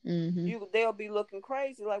 Mhm. they'll be looking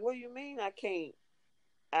crazy. Like, what do you mean I can't?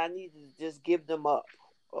 I need to just give them up,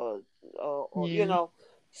 or Yeah.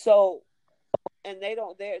 So, and they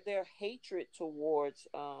don't. Their hatred towards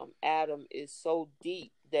Adam is so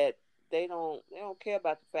deep that they don't care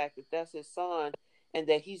about the fact that that's his son and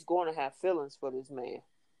that he's going to have feelings for this man.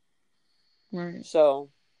 Right. So,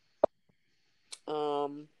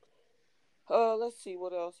 um, let's see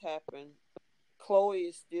what else happened. Chloe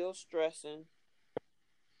is still stressing.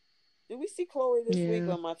 Did we see Chloe this week, or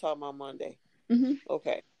Yeah. am I talking about Monday? Mhm.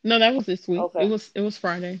 Okay. No, that was this week. It Okay. was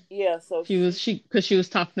Friday. Yeah. So She was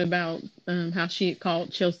talking about how she had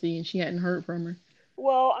called Chelsea and she hadn't heard from her.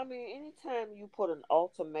 well, I mean, anytime you put an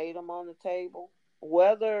ultimatum on the table,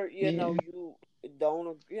 whether Yeah. you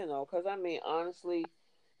don't, because I mean, honestly,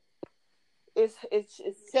 it's She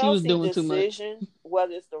was Chelsea's doing too much. decision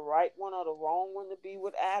whether it's the right one or the wrong one to be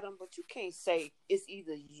with Adam, but you can't say it's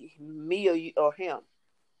either me or you or him.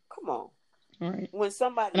 Come on, All right. when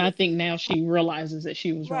somebody And I is think now she realizes that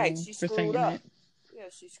she was right, wrong she for screwed saying up. that. Yeah,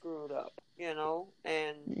 she screwed up.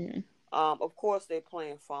 And Yeah. of course they're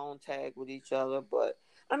playing phone tag with each other, but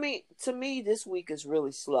I mean, to me, this week is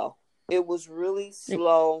really slow. It was really It,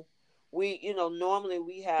 slow. Normally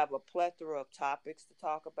we have a plethora of topics to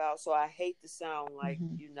talk about, so I hate to sound like,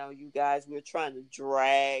 mhm. you guys, we're trying to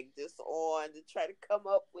drag this on to try to come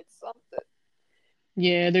up with something.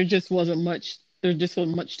 Yeah, there just wasn't much. There just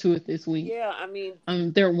wasn't much to it this week. Yeah, I mean,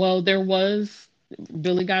 There was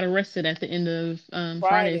Billy got arrested at the end of Friday's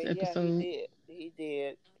Friday, yeah, he episode. did. He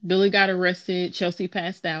did. Billy got arrested. Chelsea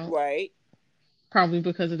passed out, Right, probably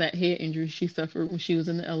because of that head injury she suffered when she was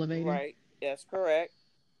in the elevator. right. That's correct.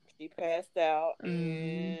 She passed out, Um,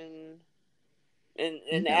 I and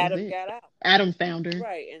think that was Adam it. got out. Adam found her.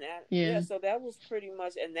 Right, yeah, Yeah. so that was pretty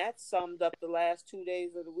much, and that summed up the last 2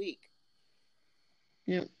 days of the week.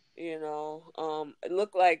 Yep. It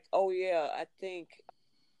looked like, oh yeah, I think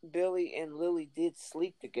Billy and Lily did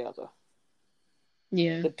sleep together.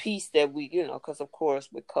 Yeah. The piece that because of course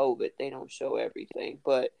with COVID they don't show everything,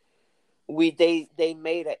 but they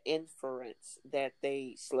made an inference that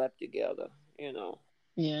they slept together. You know,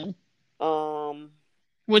 Yeah. um,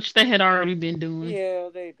 Which they had already been doing. yeah,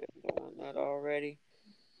 they've been doing that already.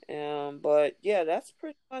 But yeah, that's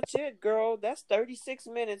pretty much it, girl. That's 36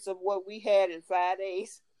 minutes of what we had in 5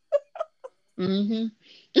 days. Hmm.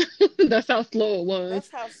 That's how slow it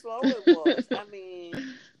That's was. how slow it was. I mean,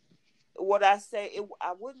 what I say,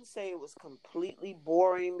 I wouldn't say it was completely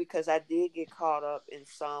boring because I did get caught up in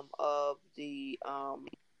some of the,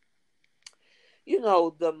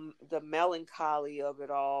 the melancholy of it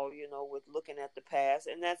all. With looking at the past,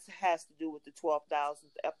 and that has to do with the 12,000th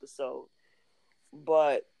episode.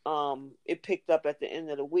 But it picked up at the end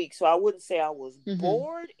of the week, so I wouldn't say I was Hmm.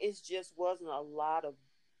 bored. It just wasn't a lot of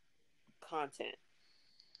content.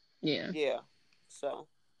 Yeah. Yeah. So,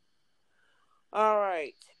 all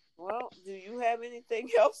right. Well, do you have anything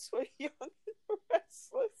else for Young and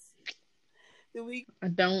Restless? Do we? I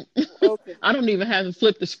don't. Okay. I don't even have to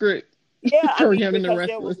flip the script Yeah, I for mean, Young and the because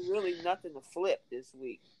there Restless. was really nothing to flip this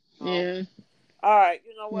week. Oh. Yeah. All right.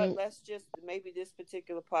 You know what? Nope. Let's just maybe this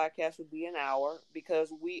particular podcast would be an hour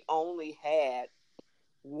because we only had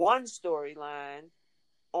one storyline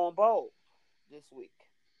on both this week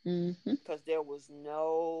Hmm. because there was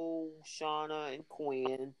no Shauna and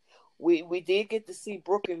Quinn. We did get to see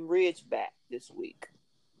Brooke and Ridge back this week,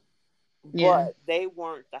 Yeah. but they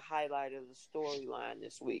weren't the highlight of the storyline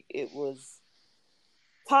this week. It was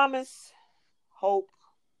Thomas, Hope,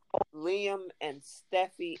 Liam, and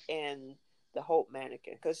Steffy, and the Hope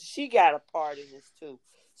mannequin because she got a part in this too.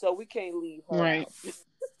 So we can't leave her Right.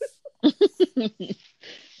 out.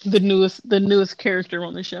 The newest character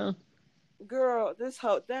on the show. Girl,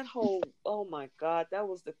 that whole oh my god, that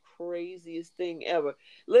was the craziest thing ever.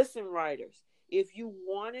 Listen, writers, if you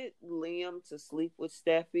wanted Liam to sleep with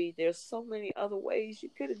Steffi, there's so many other ways you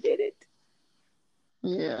could have did it.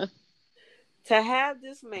 Yeah. To have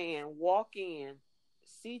this man walk in,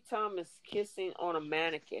 see Thomas kissing on a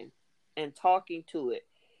mannequin and talking to it,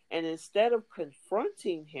 and instead of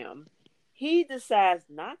confronting him, he decides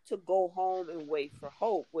not to go home and wait for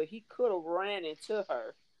Hope, where he could have ran into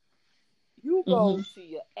her. You Hmm. go to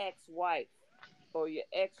your ex-wife or your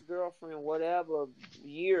ex-girlfriend, whatever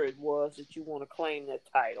year it was that you want to claim that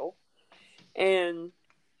title, and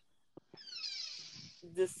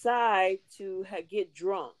decide to get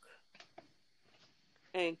drunk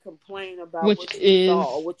and complain about Which what you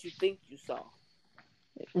saw or is what you think you saw.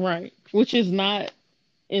 right. Which is not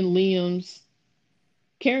in Liam's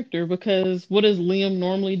character because what does Liam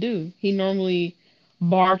normally do? He normally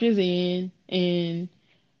barges in and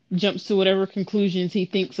jumps to whatever conclusions he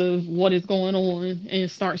thinks of what is going on and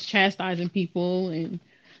starts chastising people and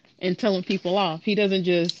telling people off. He doesn't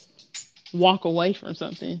just walk away from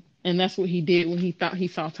something. And that's what he did when he thought he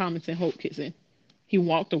saw Thomas and Hope kissing. He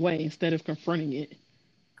walked away instead of confronting it.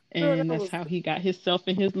 Girl, And that that's was how he got himself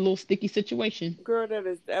in his little sticky situation. girl,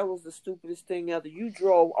 that was the stupidest thing ever. You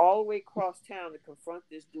drove all the way across town to confront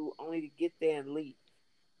this dude only to get there and leave.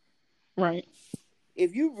 Right.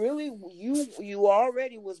 If you really you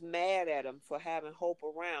already was mad at him for having Hope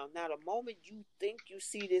around. Now the moment you think you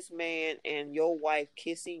see this man and your wife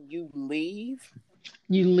kissing, you leave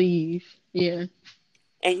You leave. Yeah.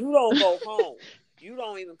 and you don't go home. You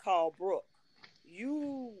don't even call Brooke.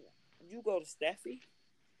 You you go to Steffi.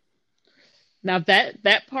 Now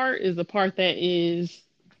that part is the part that is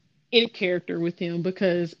in character with him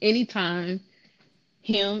because anytime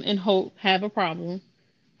him and Hope have a problem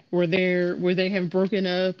where they have broken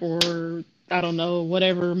up or I don't know,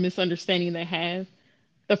 whatever misunderstanding they have,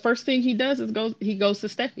 the first thing he does is he goes to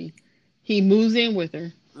Steffi. He moves in with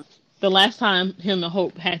her. The last time him and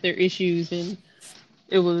Hope had their issues and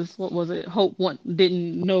it was what was it?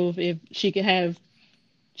 Didn't know if she could have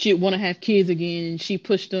she'd want to have kids again, and she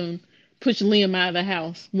pushed Liam out of the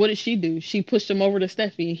house. What did she do? She pushed him over to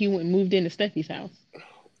Steffi, and he went and moved into Steffi's house.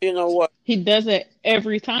 You know what? He does it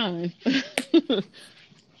every time.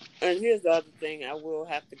 And here's the other thing I will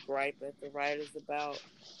have to gripe at the writers about.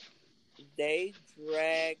 They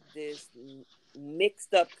dragged this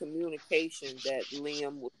mixed up communication that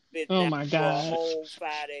Liam was spitting Oh out my for a god! whole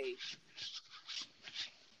 5 days.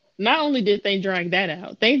 Not only did they drag that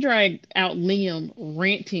out, they dragged out Liam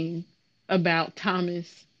ranting about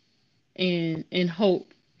Thomas and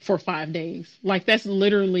Hope for 5 days. Like that's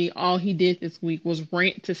literally all he did this week was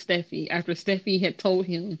rant to Steffi after Steffi had told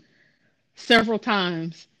him several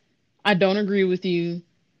times, I don't agree with you.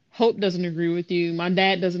 Hope doesn't agree with you. My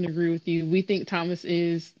dad doesn't agree with you. We think Thomas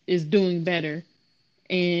is doing better.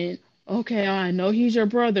 And okay, I know he's your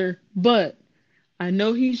brother, but I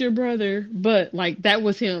know he's your brother, but like that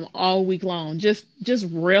was him all week long, just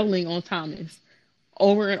railing on Thomas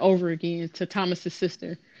over and over again to Thomas's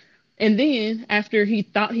sister. And then after he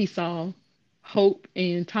thought he saw Hope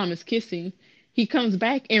and Thomas kissing, he comes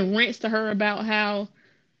back and rants to her about how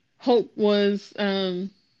Hope was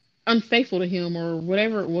unfaithful to him or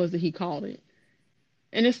whatever it was that he called it.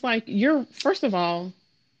 And it's like you're first of all,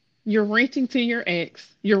 you're ranting to your ex.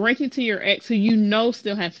 You're ranting to your ex who you know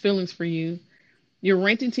still has feelings for you. You're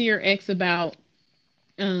ranting to your ex about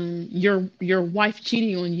your wife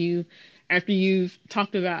cheating on you after you've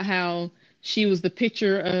talked about how she was the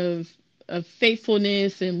picture of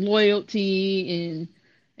faithfulness and loyalty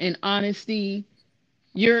and honesty.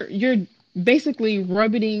 You're basically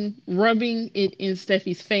rubbing it in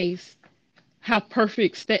Steffi's face how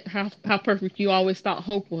perfect you always thought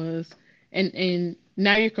Hope was, and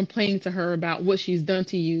now you're complaining to her about what she's done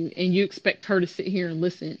to you, and you expect her to sit here and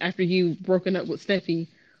listen after you've broken up with Steffi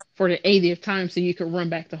for the 80th time so you could run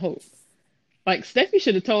back to Hope. Like Steffi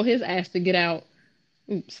should have told his ass to get out.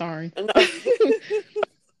 Oops, sorry. No.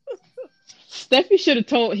 Steffi should have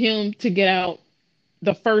told him to get out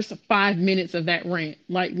the first 5 minutes of that rant.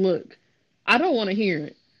 Like, look, I don't want to hear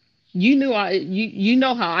it. You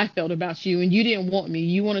know how I felt about you and you didn't want me.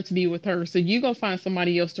 You wanted to be with her. So you go find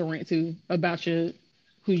somebody else to rant to about your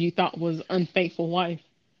who you thought was unfaithful wife.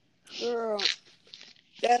 Girl,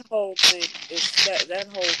 that whole thing that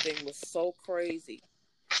whole thing was so crazy.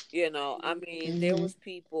 I mean, there Hmm. was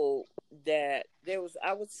people that there was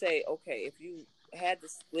I would say, okay, if you had to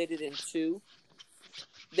split it in two,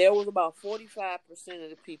 there was about 45% of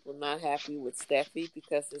the people not happy with Steffi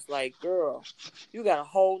because it's like, girl, you got a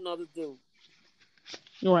whole nother dude.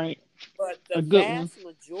 Right. But the A good one. vast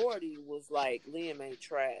majority was like, Liam ain't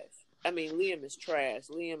trash. I mean, Liam is trash.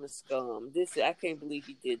 Liam is scum. I can't believe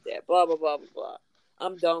he did that. Blah blah blah blah blah.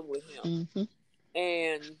 I'm done with him. Hmm.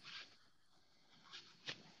 And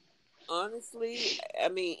honestly, I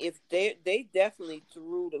mean, if they definitely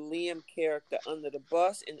threw the Liam character under the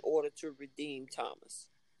bus in order to redeem Thomas.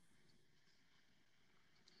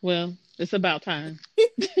 Well, it's about time.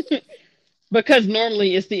 Because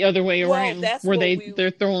normally it's the other way Well, around where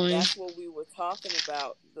they're throwing. that's what we were talking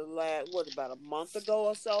about the last about a month ago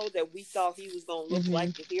or so, that we thought he was gonna look Hmm.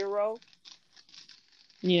 like the hero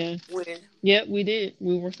Yeah. when. Yep, we did.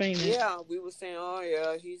 We were saying that. Yeah, we were saying, oh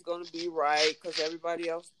yeah, he's gonna be right because everybody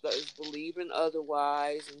else is believing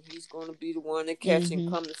otherwise, and he's gonna be the one that catch him. Hmm.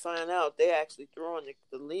 Come to find out, they're actually throwing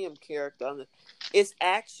the Liam character on the. It's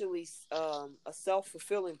actually a self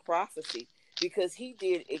fulfilling prophecy because he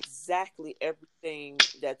did exactly everything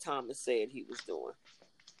that Thomas said he was doing.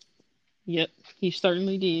 Yep, he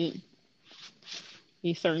certainly did.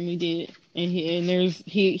 He certainly did. And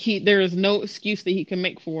there is no excuse that he can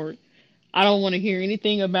make for it. I don't want to hear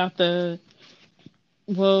anything about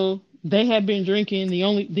well, they have been drinking. The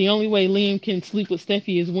only way Liam can sleep with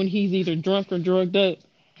Steffi is when he's either drunk or drugged up.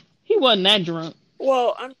 He wasn't that drunk.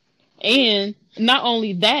 Well, I'm. And not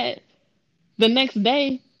only that, the next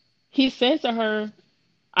day he said to her,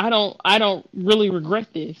 I don't really regret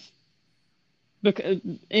this. Because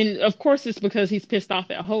and of course it's because he's pissed off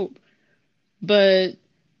at Hope. But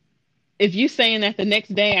if you saying that the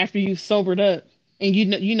next day after you sobered up and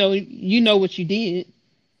you know what you did,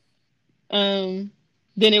 um,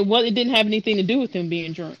 then it didn't have anything to do with him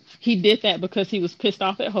being drunk. He did that because he was pissed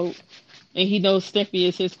off at Hope, and he knows Steffi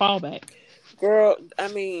is his fallback. Girl, I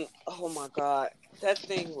mean, oh my God. That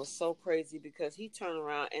thing was so crazy because he turned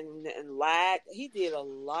around and lied. He did a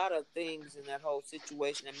lot of things in that whole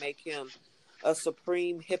situation that make him a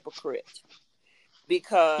supreme hypocrite.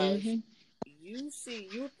 Because Hmm.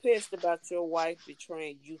 you're pissed about your wife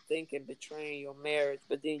betraying you, thinking betraying your marriage,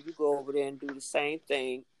 but then you go over there and do the same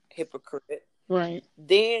thing, hypocrite. Right.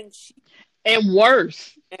 Then she, And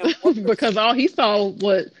worse, and worse. because all he saw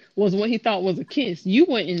was what he thought was a kiss. You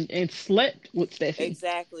went and slept with Steffi.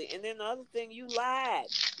 Exactly. And then the other thing, you lied.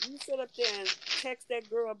 You sit up there and text that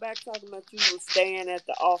girl back talking about you was staying at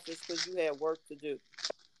the office because you had work to do.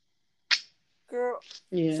 Girl,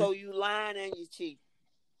 Yeah. so you lying and you cheat.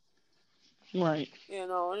 Right. And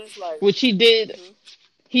it's like, Which he did. mm-hmm,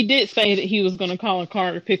 He did say that he was going to call a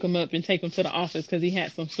car to pick him up and take him to the office because he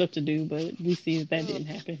had some stuff to do, but we see that didn't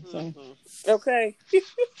happen. So, mm-hmm. Okay.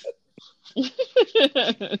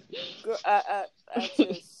 Girl, I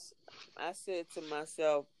said to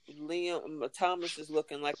myself, Liam Thomas is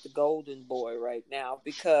looking like the golden boy right now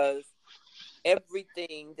because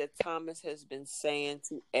everything that Thomas has been saying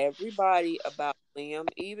to everybody about Liam,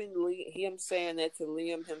 even him saying that to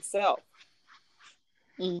Liam himself,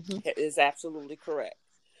 hmm, is absolutely correct.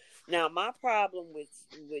 Now, my problem with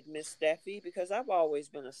Miss Steffi, because I've always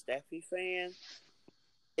been a Steffi fan,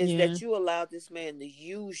 is yeah, that you allowed this man to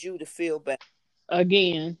use you to feel better.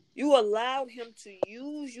 again, You allowed him to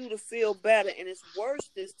use you to feel better, and it's worse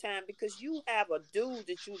this time because you have a dude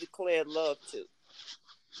that you declared love to.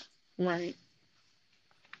 right,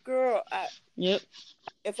 Girl, yep,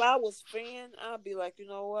 if I was fan, I'd be like, you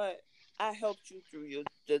know what? I helped you through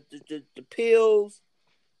the pills,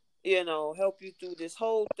 help you through this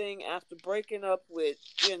whole thing after breaking up with,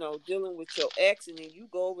 dealing with your ex, and then you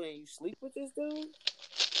go over and you sleep with this dude?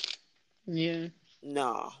 yeah.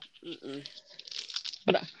 Nah. Mm-mm.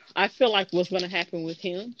 But I feel like what's going to happen with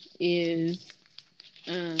him is,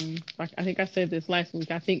 like I think I said this last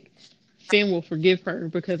week. I think Finn will forgive her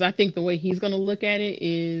because I think the way he's going to look at it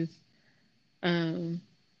is, um,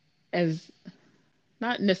 as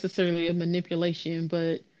not necessarily a manipulation,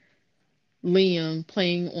 but Liam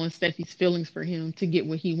playing on Steffi's feelings for him to get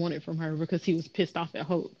what he wanted from her because he was pissed off at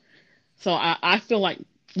Hope. So I feel like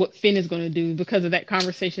what Finn is going to do because of that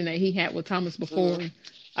conversation that he had with Thomas before. Mm-hmm.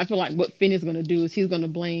 I feel like what Finn is going to do is he's going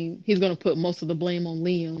to put most of the blame on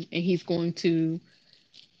Liam, and he's going to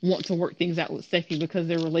want to work things out with Steffi because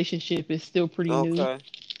their relationship is still pretty new.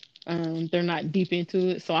 Okay. They're not deep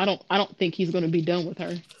into it, so I don't think he's going to be done with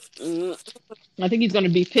her. Mm-hmm. I think he's going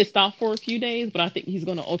to be pissed off for a few days, but I think he's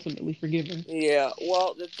going to ultimately forgive her. Yeah.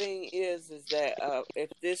 Well, the thing is that if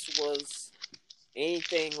this was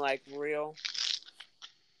anything like real,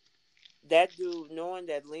 that dude, knowing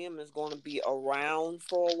that Liam is going to be around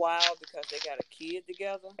for a while because they got a kid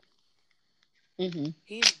together, Hmm.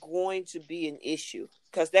 he's going to be an issue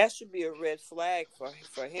because that should be a red flag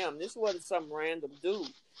for him. This wasn't some random dude.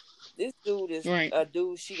 This dude is Right. a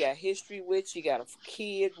dude she got history with. She got a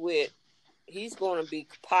kid with. He's going to be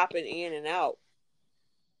popping in and out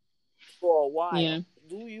for a Yeah. while.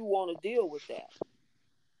 Do you want to deal with that?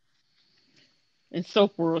 In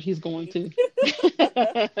soap world, he's going to.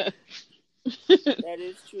 That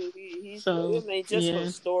is true. I So mean, just for yeah,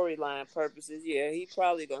 storyline purposes, yeah, he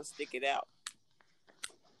probably gonna stick it out,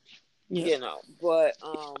 yep. But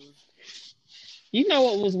You know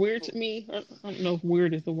what was weird to me? I don't know if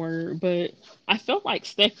weird is the word, but I felt like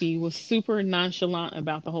Steffi was super nonchalant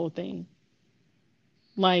about the whole thing.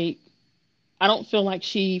 Like, I don't feel like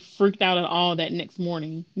she freaked out at all that next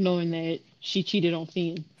morning, knowing that she cheated on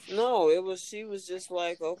Finn. no, she was just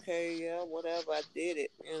like, okay, yeah, whatever, I did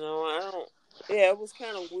it. I don't. Yeah, it was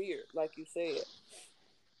kind of weird, like you said.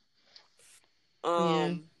 Yeah,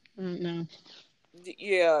 Um, I don't know.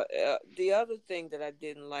 yeah. The other thing that I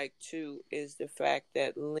didn't like too is the fact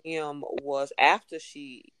that Liam was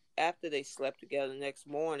after they slept together the next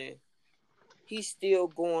morning, he's still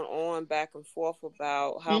going on back and forth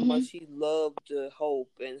about how Mm-hmm. much he loved the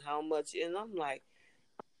Hope and how much. And I'm like,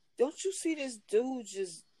 don't you see this dude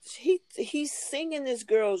just he's singing this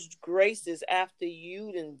girl's graces after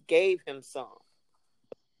you done gave him some.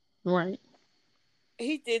 Right.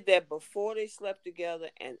 He did that before they slept together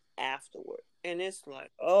and afterward. And it's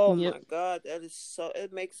like, oh Yep. my God, that is so,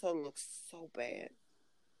 it makes her look so bad.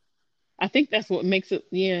 I think that's what makes it.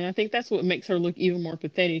 Yeah, I think that's what makes her look even more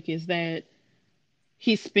pathetic is that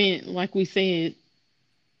he spent, like we said,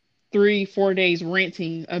 3, 4 days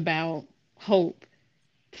ranting about Hope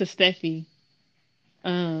to Steffi,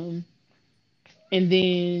 um, and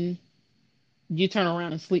then you turn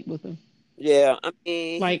around and sleep with him. Yeah, I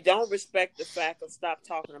mean, he Like, don't respect the fact of stop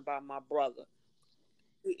talking about my brother.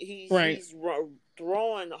 right? He's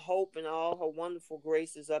throwing Hope and all her wonderful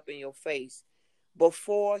graces up in your face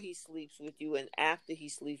before he sleeps with you and after he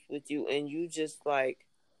sleeps with you, and you just like,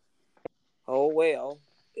 oh well,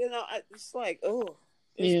 it's like, oh,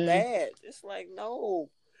 it's Yeah. bad. It's like, no,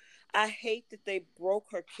 I hate that they broke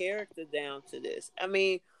her character down to this. I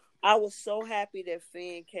mean, I was so happy that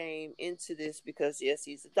Finn came into this because yes,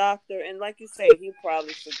 he's a doctor, and like you say, he'll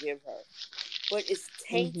probably forgive her. But it's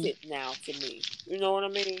Hmm. tainted now to me. You know what I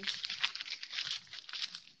mean?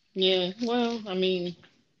 Yeah. Well, I mean,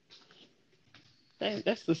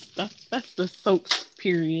 that's the soaps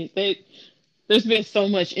period. There's been so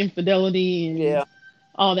much infidelity and Yeah.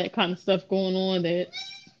 all that kind of stuff going on that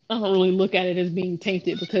I don't really look at it as being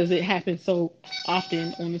tainted because it happens so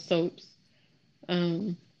often on the soaps.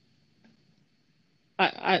 Um,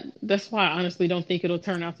 I that's why I honestly don't think it'll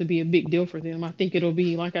turn out to be a big deal for them. I think it'll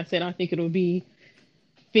be, like I said, I think it'll be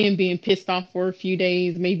Finn being pissed off for a few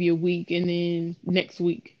days, maybe a week, and then next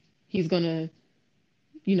week he's gonna,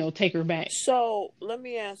 take her back. So let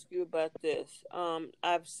me ask you about this.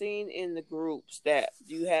 I've seen in the groups that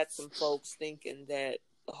you had some folks thinking that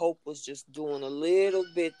Hope was just doing a little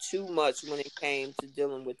bit too much when it came to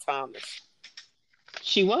dealing with Thomas.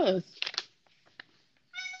 She was.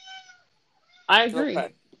 I agree.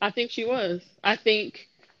 Okay. I think she was. I think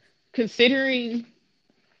considering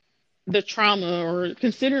the trauma or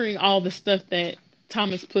considering all the stuff that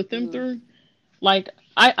Thomas put them Mm-hmm. through, like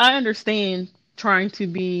I understand trying to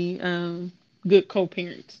be good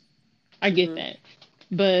co-parents. I get Mm-hmm. that.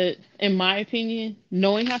 But in my opinion,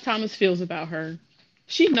 knowing how Thomas feels about her,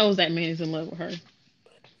 she knows that man is in love with her.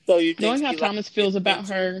 So you think Knowing how she likes Thomas the feels about attention?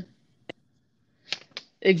 her,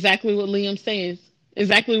 exactly what Liam says,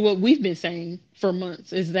 exactly what we've been saying for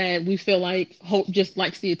months, is that we feel like Hope just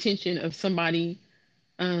likes the attention of somebody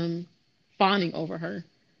um, fawning over her.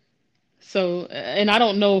 So, and I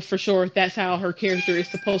don't know for sure if that's how her character is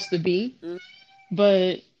supposed to be, Mm-hmm.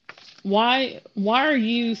 but why are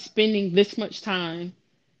you spending this much time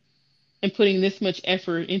and putting this much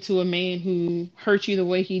effort into a man who hurt you the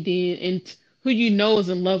way he did and who you know is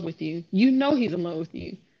in love with you? You know he's in love with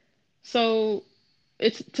you. So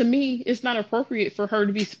it's, to me, it's not appropriate for her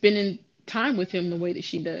to be spending time with him the way that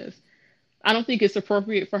she does. I don't think it's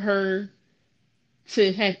appropriate for her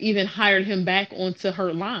to have even hired him back onto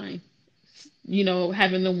her line,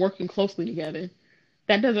 having them working closely together.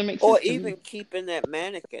 That doesn't make Or sense to me. even keeping that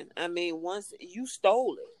mannequin. I mean, once you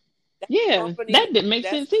stole it, that's Yeah, company. that didn't make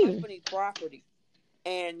That's sense either. company property.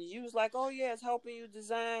 And you was like, "Oh yeah, it's helping you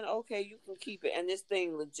design. Okay, you can keep it." And this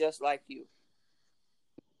thing looked just like you.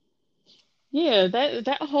 Yeah,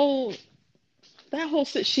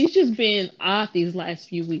 she's just been odd these last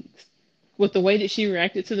few weeks with the way that she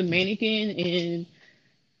reacted to the mannequin and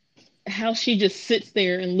how she just sits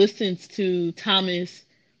there and listens to Thomas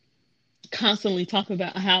constantly talk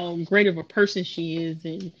about how great of a person she is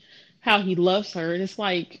and how he loves her. And it's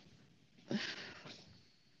like,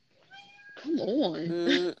 come on.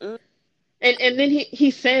 Mm-mm. And then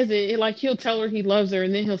he says it like he'll tell her he loves her,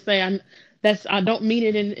 and then he'll say, I don't mean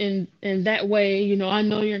it in that way. I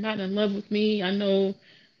know you're not in love with me. I know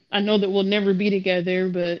that we'll never be together,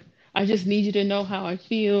 but I just need you to know how I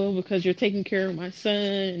feel because you're taking care of my son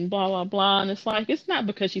and blah blah blah. And it's like, it's not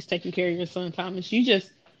because she's taking care of your son, Thomas. You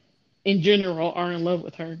just in general are in love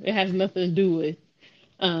with her. It has nothing to do with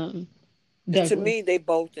um To Douglas. me, they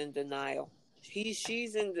both in denial.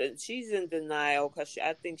 She's in denial because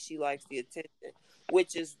I think she likes the attention,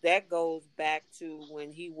 which is that goes back to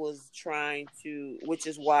when he was trying to, which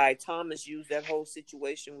is why Thomas used that whole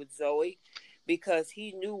situation with Zoe, because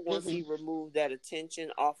he knew once he Hmm. removed that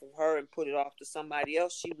attention off of her and put it off to somebody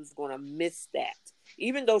else, she was going to miss that.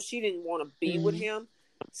 Even though she didn't want to be with Hmm. him,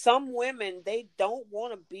 some women they don't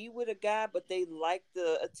want to be with a guy, but they like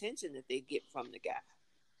the attention that they get from the guy.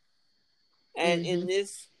 And in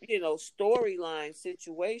this, storyline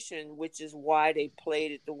situation, which is why they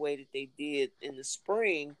played it the way that they did in the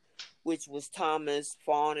spring, which was Thomas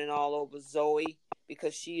fawning all over Zoe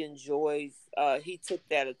because she enjoys, he took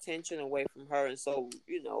that attention away from her. And so,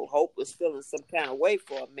 Hope was feeling some kind of way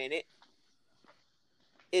for a minute.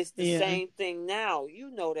 It's the Yeah. same thing now.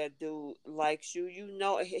 That dude likes you.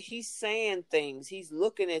 He's saying things. He's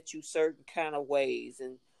looking at you certain kind of ways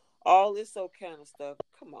and all this kind of stuff.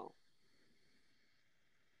 Come on.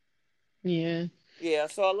 Yeah. Yeah,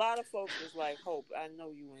 so a lot of folks was like, Hope, I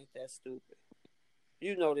know you ain't that stupid.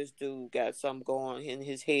 This dude got something going in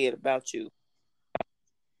his head about you.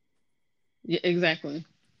 Yeah, exactly.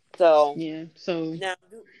 So Yeah. So now,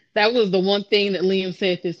 that was the one thing that Liam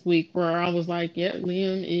said this week where I was like, yeah,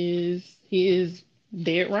 he is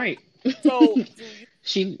dead right. so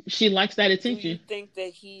She likes that do you attention. think that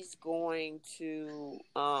he's going to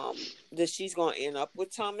that she's going to end up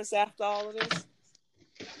with Thomas after all of this?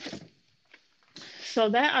 So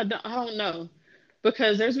that I don't know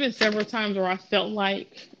because there's been several times where I felt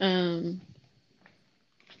like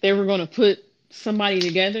they were going to put somebody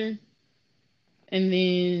together and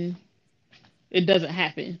then it doesn't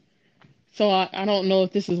happen. So I don't know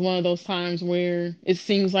if this is one of those times where it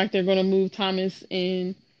seems like they're going to move Thomas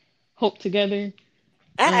and Hope together.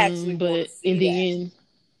 I actually want to But in see that. the end,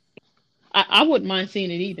 I wouldn't mind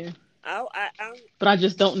seeing it either. I But I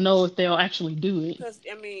just don't know if they'll actually do it. because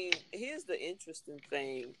here's the interesting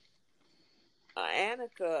thing.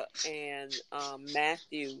 Annika and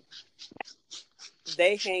Matthew,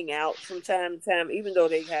 they hang out from time to time, even though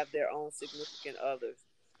they have their own significant others.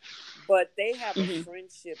 But they have a Hmm.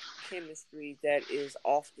 friendship chemistry that is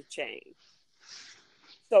off the chain.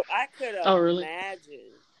 So I could Oh, really?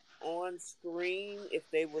 imagine on screen if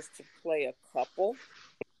they was to play a couple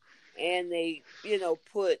and they,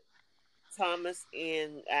 put Thomas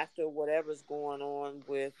in after whatever's going on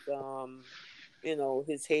with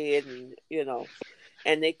his head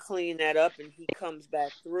and they clean that up and he comes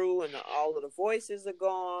back through and all of the voices are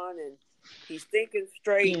gone and he's thinking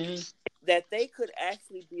straight, Yeah. that they could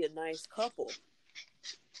actually be a nice couple.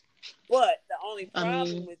 But the only I problem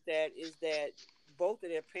mean, with that is that both of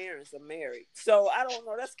their parents are married. So I don't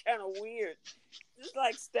know. That's kind of weird. Just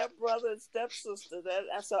like stepbrother and stepsister.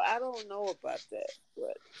 So I don't know about that.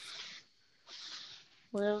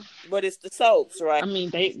 well, But it's the soaps, right? I mean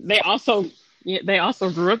they also they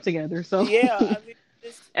also grew up together. So Yeah.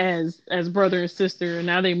 It's as brother and sister, and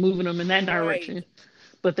now they moving them in that right. direction.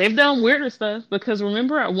 But they've done weirder stuff because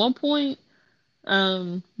remember at one point,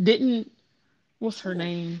 didn't what's her Ooh,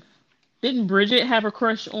 name? Didn't Bridget have a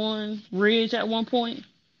crush on Ridge at one point?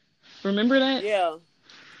 Remember that? yeah.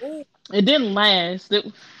 Ooh. It didn't last.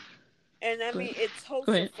 And But it go totes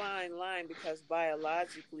a ahead. fine line because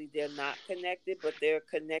biologically they're not connected, but they're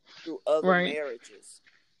connected through other Right. marriages.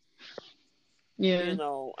 Yeah.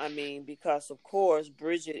 Because of course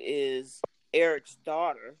Bridget is Eric's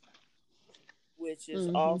daughter, which is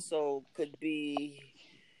Hmm. also could be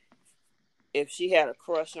if she had a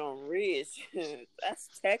crush on Ridge, that's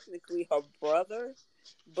technically her brother.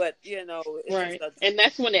 But it's just Right. And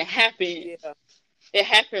that's when it happened. yeah, It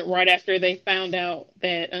happened right after they found out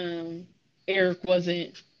that Eric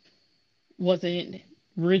wasn't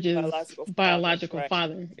Ridge's biological father, biological right?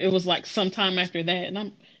 father. It was like sometime after that, and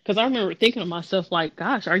I'm because I remember thinking to myself like,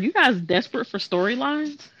 "Gosh, are you guys desperate for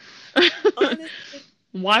storylines? Honestly,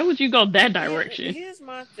 Why would you go that direction?" here's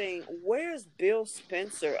my thing. Where's Bill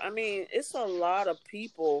Spencer? It's a lot of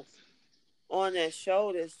people on that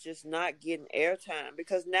show that's just not getting airtime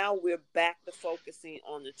because now we're back to focusing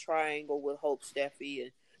on the triangle with Hope, Steffy,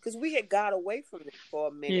 and because we had got away from it for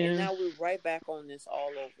a minute, and Yeah. now we're right back on this all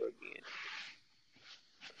over again.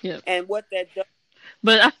 Yep. And what that does,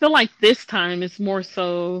 But I feel like this time it's more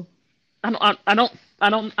so. I'm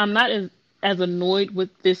not as annoyed with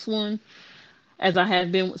this one as I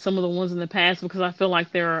have been with some of the ones in the past because I feel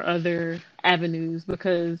like there are other avenues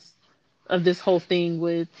because of this whole thing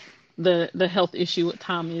with the health issue with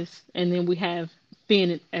Thomas, and then we have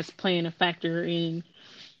Finn as playing a factor in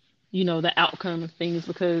the outcome of things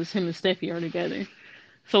because him and Steffi are together.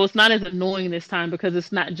 So it's not as annoying this time because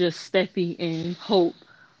it's not just Steffi and Hope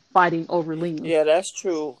fighting over Liam. yeah, that's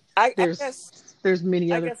true. I There's guess there's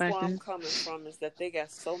many I other guess where I'm factors. coming from is that they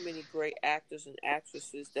got so many great actors and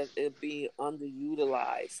actresses that they're being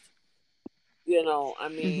underutilized. You know, I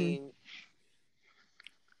Hmm. mean,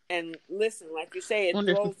 and listen, like you say, it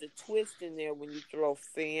Wonder if throws the twist in there when you throw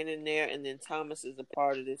Finn in there, and then Thomas is a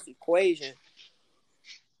part of this equation.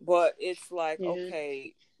 But it's like, yeah.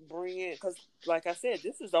 okay, bring in because, like I said,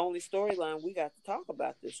 this is the only storyline we got to talk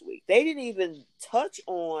about this week. They didn't even touch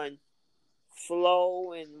on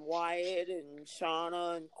Flo and Wyatt and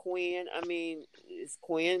Shauna and Quinn. I mean, is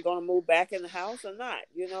Quinn gonna move back in the house or not?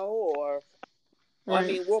 You know, or I Right.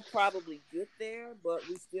 mean, we'll probably get there, but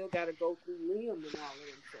we still got to go through Liam and all of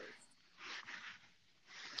them first.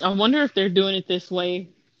 I wonder if they're doing it this way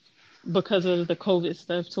because of the COVID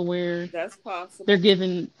stuff, to where That's they're possible.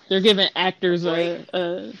 giving A actors break.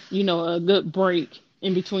 a you know a good break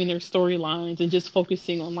in between their storylines and just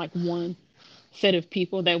focusing on like one set of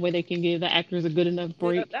people. That way they can give the actors a good enough Yeah,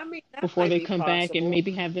 break I mean that before might they be come back and possible.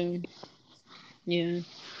 maybe have them, yeah,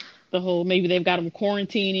 the whole, maybe they've got them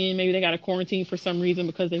quarantining, maybe they got to quarantine for some reason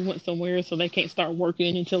because they went somewhere so they can't start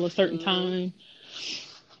working until a certain Hmm. time.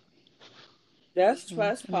 That's I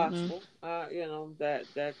don't know. possible. You know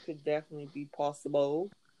that could definitely be possible.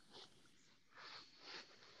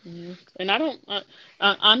 Yeah. And I don't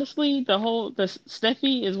honestly, the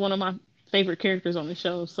Steffi is one of my favorite characters on the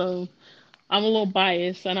show, so I'm a little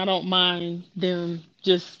biased, and I don't mind them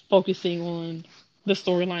just focusing on the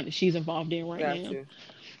storyline that she's involved in right now. Gotcha.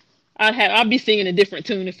 I'd be singing a different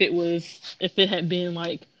tune if it had been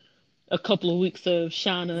like a couple of weeks of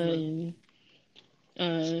Shauna Hmm.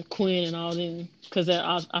 and Quinn and all them, because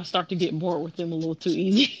I start to get bored with them a little too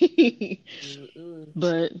easy. Mm-mm.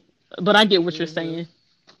 but but I get what you're Hmm. saying.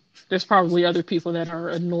 There's probably other people that are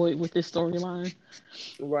annoyed with this storyline.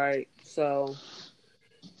 Right. So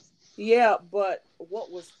yeah, but what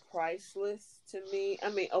was priceless to me? I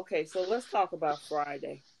mean, okay, so let's talk about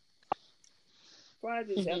Friday.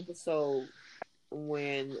 Friday's Hmm. episode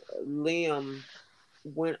when Liam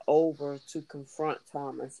went over to confront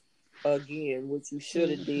Thomas again, which you should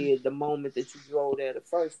have Hmm. did the moment that you drove there the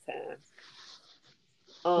first time.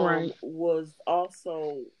 Right. Was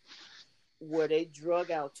also where they drug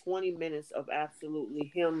out 20 minutes of absolutely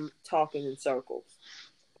him talking in circles.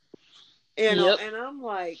 You know, Yep. and I'm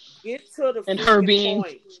like, get to the And her freaking being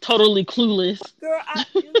point. totally clueless. Girl,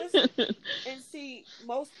 you listen. And see,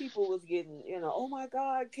 most people was getting, oh my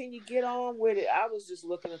God, can you get on with it? I was just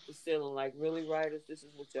looking at the ceiling like, really, writers, this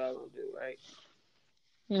is what y'all gonna do, right?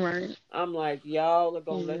 Right. I'm like, y'all are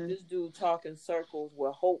gonna let Yeah. this dude talk in circles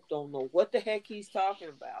where Hope don't know what the heck he's talking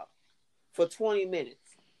about for 20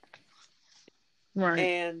 minutes. Right.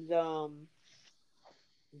 And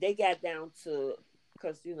they got down to,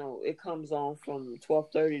 because it comes on from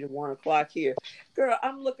 12:30 to 1 o'clock here. Girl,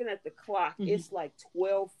 I'm looking at the clock. Hmm. It's like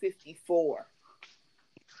 12:54,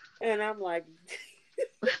 and I'm like,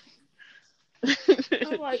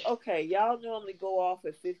 okay, y'all normally go off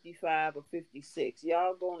at 55 or 56.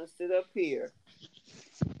 Y'all going to sit up here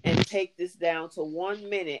and take this down to 1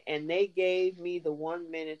 minute, and they gave me the 1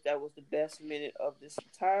 minute that was the best minute of this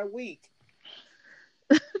entire week,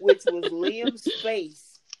 which was Liam's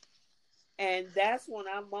face. And that's when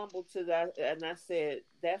I mumbled to that, and I said,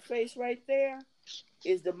 that face right there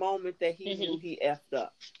is the moment that he knew Hmm. he effed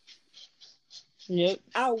up. Yep.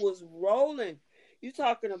 I was rolling. You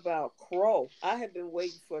talking about Crow. I had been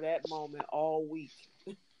waiting for that moment all week.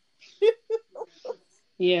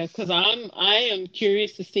 Yeah, because I am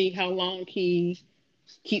curious to see how long he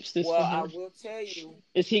keeps this Well, from I her. will tell you.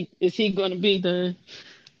 Is he going to be the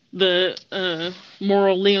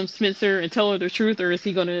moral Liam Spencer and tell her the truth, or is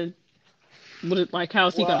he going to like how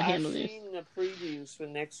is he Well, going to I've handle this? seen the previews for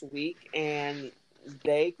next week, and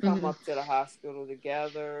they come Hmm. up to the hospital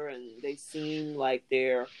together, and they seem like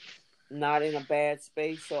they're not in a bad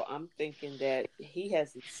space. So I'm thinking that he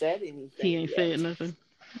hasn't said He anything ain't said yet. nothing.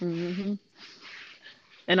 Hmm.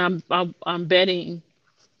 And I'm betting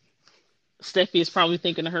Steffi is probably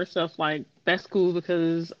thinking to herself like, "That's cool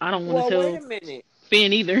because I don't want to Well, wait tell a minute.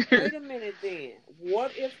 Finn either." Wait a minute then.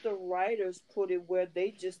 What if the writers put it where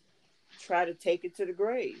they just try to take it to the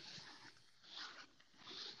grave?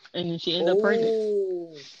 And she ends up pregnant.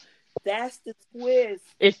 Oh, that's the twist.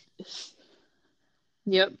 It's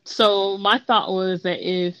Yep. So my thought was that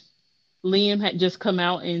if Liam had just come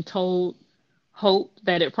out and told Hope,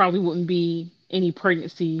 that it probably wouldn't be any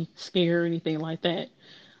pregnancy scare or anything like that.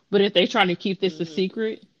 But if they try to keep this a Hmm.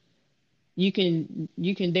 secret, you can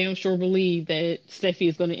damn sure believe that Steffi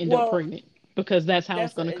is going to end up Well, pregnant because that's how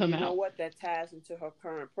it's that's going to and come you know out. what? That ties into her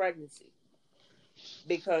current pregnancy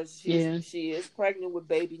because Yeah. she is pregnant with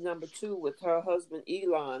baby number two with her husband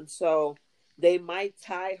Elon. So they might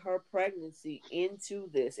tie her pregnancy into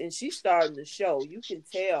this, and she's starting to show. You can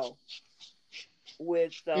tell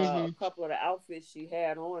with a Mhm. couple of the outfits she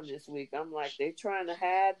had on this week. I'm like, they trying to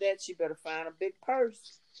hide that. She better find a big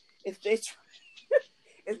purse if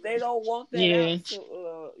if they don't want that out Yeah.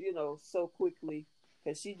 so so quickly.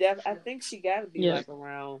 Because I think she got to be Yep. like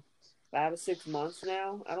around 5 or 6 months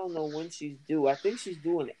now. I don't know when she's due. I think she's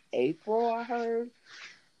due in April. I heard,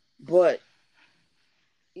 but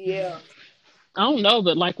yeah. I don't know,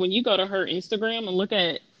 but like when you go to her Instagram and look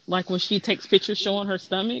at like when she takes pictures showing her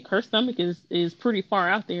stomach is pretty far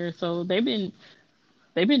out there. So they've been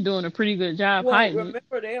doing a pretty good job Well, hiding it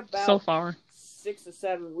remember they're so about far. 6 or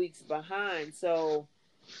 7 weeks behind, so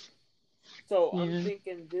I'm Yeah,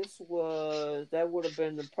 thinking that would have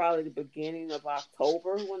been probably the beginning of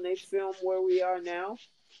October when they filmed where we are now,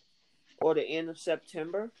 or the end of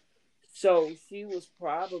September. So she was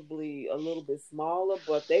probably a little bit smaller,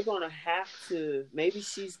 but they're gonna have to. Maybe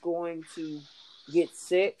she's going to get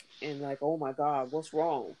sick and like, oh my God, what's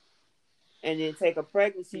wrong? And then take a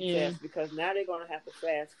pregnancy yeah, test because now they're gonna have to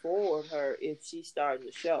fast forward her if she's starting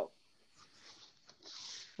the show.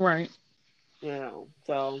 right.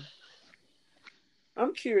 So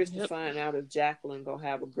I'm curious to Yep, find out if Jacqueline gonna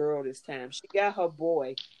have a girl this time. She got her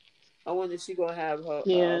boy. I wonder if she gonna have her a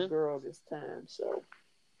yeah, girl this time. So,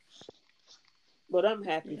 but I'm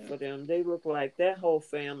happy yeah. for them. They look like that whole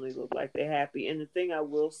family look like they're happy. And the thing I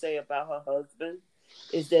will say about her husband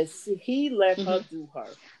is that he let her Hmm. do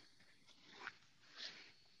her.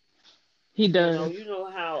 He does. You know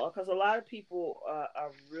how because a lot of people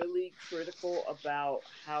are really critical about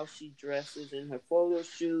how she dresses in her photo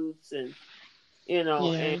shoots, and and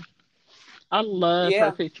Yeah, I love her yeah,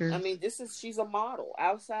 I pictures. mean, she's a model.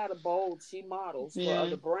 Outside of Bold, she models for Yeah,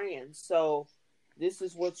 other brands. So this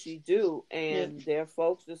is what she do, yep. and there are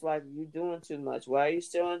folks just like, you doing too much. Why are you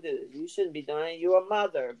still on this? You shouldn't be doing it. You're a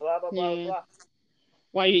mother. Blah blah blah Yeah. blah.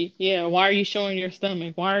 Why are you showing your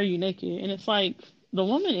stomach? Why are you naked? And it's like the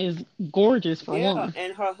woman is gorgeous for Yeah, one.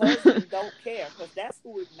 and her husband don't care because that's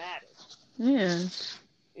who it matters. Yeah,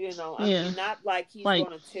 I yeah. mean, not like he's Like,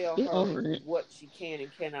 going to tell get her over it. what she can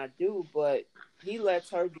and cannot do, but he lets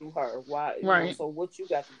her do her. Why, Right. so what you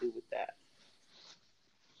got to do with that?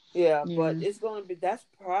 Yeah, but Yeah. it's going to be, that's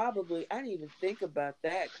probably, I didn't even think about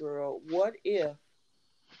that, girl. What if,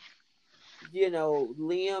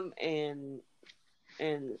 Liam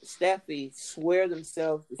and Steffi swear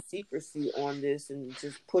themselves to secrecy on this and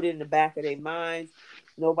just put it in the back of their minds.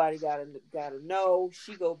 Nobody gotta know.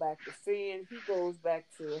 She go back to Finn. He goes back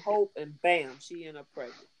to Hope, and bam, she end up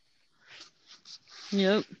pregnant.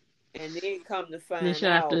 Yep. And then come to Then find she'll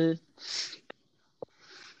have out, to.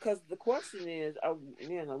 because the question is,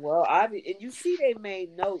 well, and you see they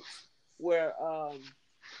made notes where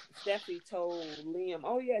Steffi told Liam,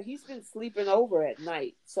 "Oh yeah, he's been sleeping over at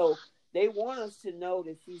night." So they want us to know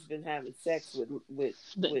that she's been having sex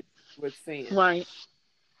with Finn. Right.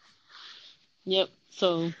 Yep.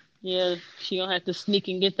 So yeah, she gonna have to sneak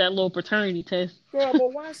and get that little paternity test. Girl,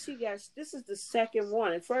 but why she got? This is the second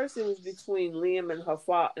one. At first, it was between Liam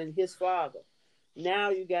and his father. Now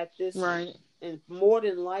you got this one, Right. and more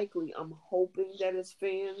than likely, I'm hoping that it's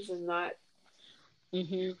Finn's and not.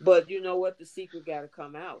 Mhm. But you know what? The secret got to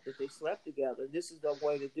come out that they slept together. This is the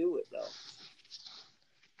way to do it, though.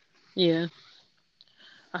 Yeah.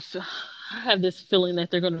 I feel. I have this feeling that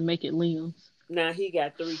they're gonna make it Liam's. Now he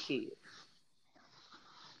got 3 kids.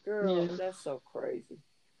 Girl, Yeah. that's so crazy.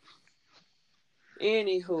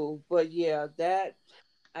 Anywho, but yeah, that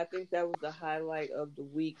I think that was the highlight of the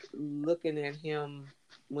week. Looking at him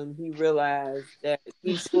when he realized that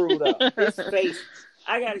he screwed up. His face.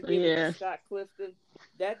 I got to give it to Yeah. Scott Clifton.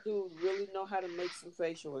 That dude really know how to make some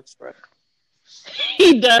facial expression.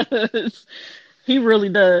 He does. He really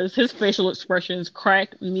does. His facial expressions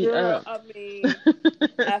crack me Girl, up. I mean,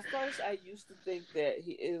 at first I used to think that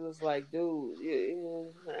it was like, dude,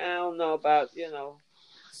 I don't know about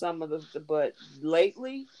some of but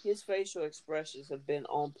lately his facial expressions have been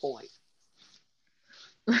on point,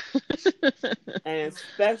 and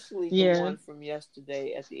especially the Yeah. one from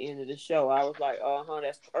yesterday at the end of the show. I was like,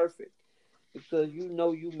 that's perfect because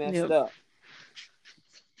you messed Yep. up.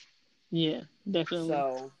 Yeah. Definitely.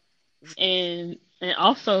 So, And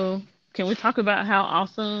also, can we talk about how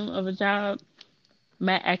awesome of a job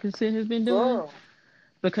Matt Atkinson has been doing? girl,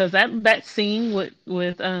 Because that scene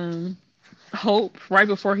with Hope right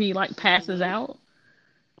before he like passes hmm out,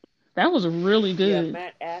 that was really yeah, good.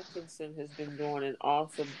 Matt Atkinson has been doing an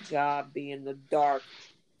awesome job being the dark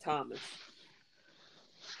Thomas.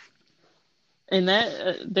 And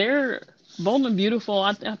that they're Bold and Beautiful.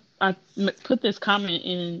 Put this comment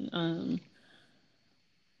in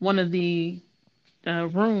one of the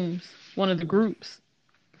rooms, one of the Hmm. groups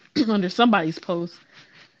under somebody's post.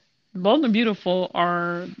 Bold and Beautiful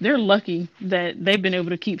they're lucky that they've been able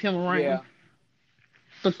to keep him around Yeah.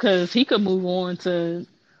 because he could move on to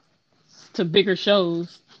bigger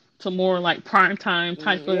shows, to more like prime time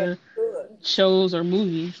type Yeah, of good. shows or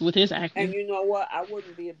movies with his And acting. you know what? I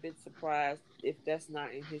wouldn't be a bit surprised if that's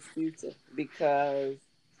not in his future because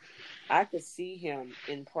I could see him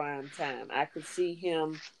in prime time. I could see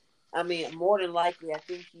him I mean, more than likely, I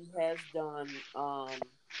think he has done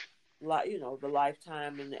like the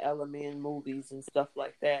Lifetime and the Element movies and stuff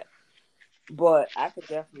like that. But I could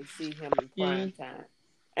definitely see him in Yeah. prime time,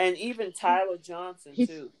 and even Tyler Johnson He's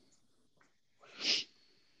too.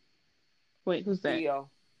 wait, who's that? Theo,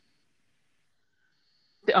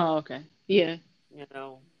 Oh, okay. Yeah. you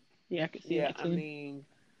know, Yeah, I could see yeah. that I too. mean,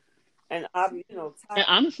 and I, And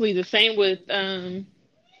honestly, the same with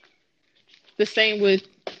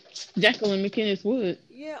Jacqueline McInnes Wood.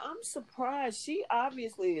 yeah, I'm surprised. She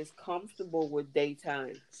obviously is comfortable with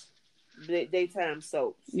daytime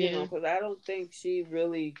soaps, Yeah. because I don't think she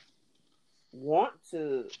really want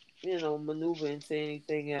to, maneuver into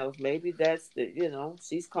anything else. Maybe that's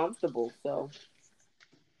she's comfortable. So,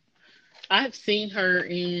 I've seen her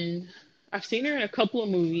in I've seen her in a couple of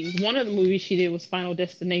movies. One of the movies she did was Final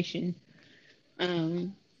Destination.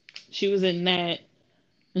 Um, she was in that,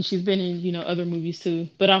 and she's been in other movies too.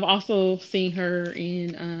 But I've also seen her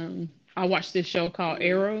in I watched this show called mm-hmm.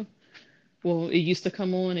 Arrow. Well, it used to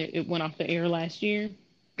come on. It went off the air last year.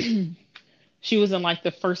 She was in like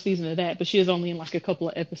the first season of that, but she was only in like a couple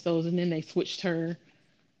of episodes, and then they switched the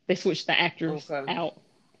actress Okay. out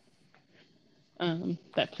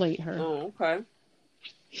that played her. Oh, okay.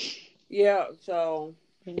 Yeah. So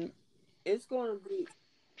And it's going to be.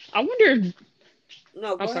 I wonder if,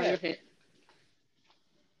 No, I'm go sorry, go ahead. ahead.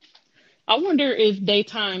 I wonder if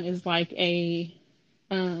daytime is like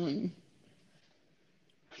um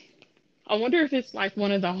I wonder if it's like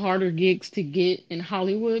one of the harder gigs to get in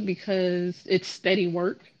Hollywood because it's steady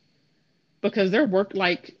work. Because their work,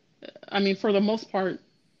 like, I mean, for the most part,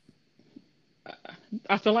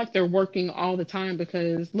 I feel like they're working all the time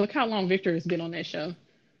because look how long Victor has been on that show.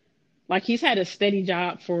 Like, he's had a steady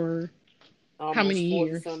job for how many Almost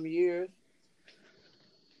 40 years? some years.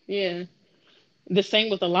 Yeah. The same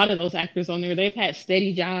with a lot of those actors on there. They've had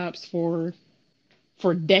steady jobs for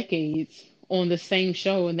decades on the same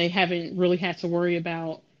show, and they haven't really had to worry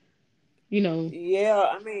about, you know, Yeah,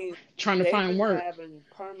 I mean, trying to they've find been work. having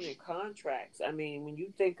permanent contracts. I mean, when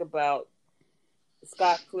you think about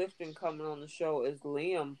Scott Clifton coming on the show as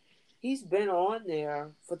Liam, he's been on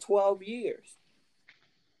there for 12 years.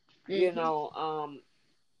 You Hmm. know,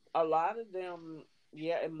 a lot of them,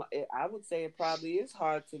 yeah, I would say it probably is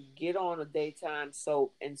hard to get on a daytime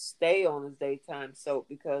soap and stay on a daytime soap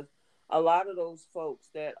because a lot of those folks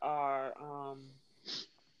that are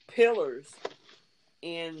pillars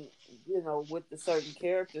in, with the certain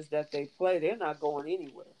characters that they play, they're not going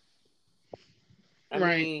anywhere. I Right.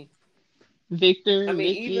 mean, Victor, even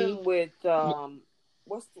Vicky. with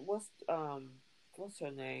what's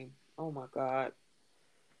her name? Oh my God,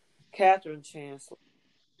 Catherine Chancellor.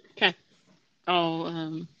 Okay.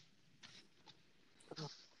 Oh,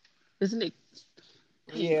 isn't it?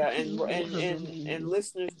 Dang, I Yeah, can't and remember what and her real and name and is.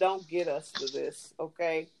 listeners, don't get us for this,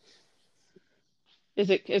 okay?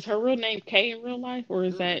 Is her real name Kay in real life, or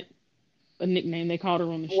is Mm-mm. that a nickname they called her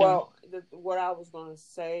on the show? Well, what I was going to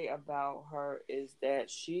say about her is that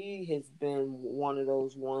she has been one of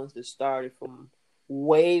those ones that started from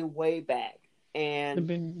way, way back, The and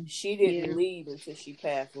been she didn't Yeah. leave until she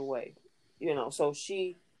passed away. So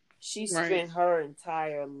she Right. spent her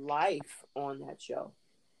entire life on that show.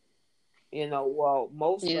 Well,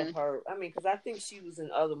 most Yeah. of her, I mean, because I think she was in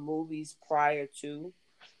other movies prior to,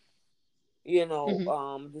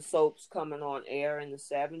 Hmm. the soaps coming on air in the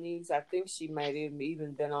 70s. I think she might have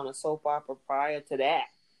even been on a soap opera prior to that.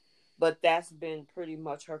 But that's been pretty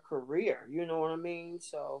much her career. You know what I mean?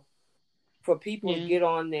 So for people to Yeah. get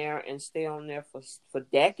on there and stay on there for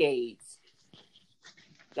decades,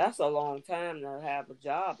 that's a long time to have a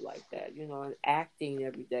job like that, and acting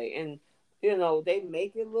every day. And, they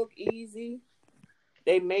make it look easy.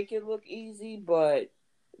 They make it look easy, but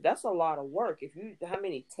that's a lot of work. How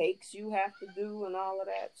many takes you have to do and all of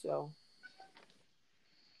that. So,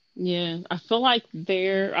 Yeah. I feel like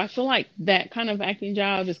that kind of acting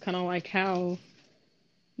job is kind of like how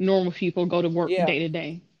normal people go to work yeah, day to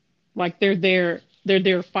day. Like they're there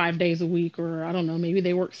 5 days a week, or I don't know, maybe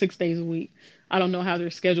they work 6 days a week. I don't know how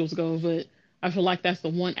their schedules go, but I feel like that's the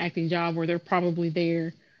one acting job where they're probably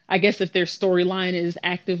there. I guess if their storyline is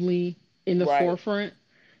actively in the right. forefront,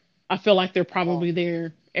 I feel like they're Oh, probably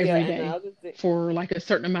there yeah. every And the day other thing, for like a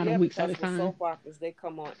certain amount of yeah, weeks at because a with time. soap operas, they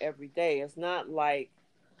come on every day. It's not like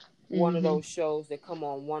one of Hmm. those shows that come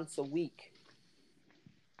on once a week.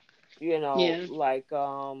 Yeah. Like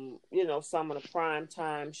some of the prime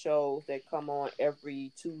time shows that come on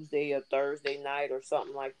every Tuesday or Thursday night or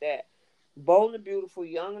something like that. Bold and the Beautiful,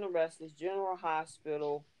 Young and the Restless, General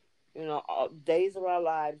Hospital, Days of Our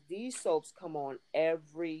Lives. These soaps come on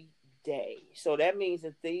every day. So that means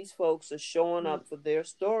that these folks are showing Mm. up for their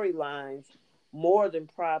storylines more than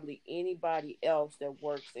probably anybody else that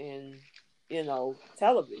works in,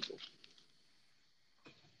 television.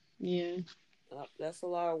 Yeah. That's a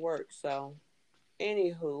lot of work. So,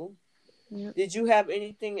 anywho, Yep. did you have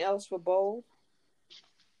anything else for Bold?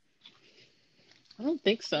 I don't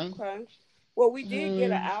think so. Okay. Well, we did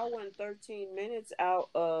get an Um. hour and 13 minutes out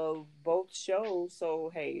of both shows.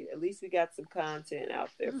 So, hey, at least we got some content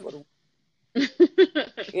out there for the,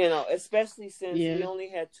 especially since we Yeah. only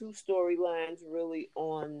had two storylines really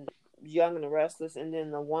on Young and the Restless, and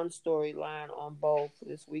then the one storyline on both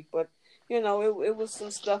this week. But, it was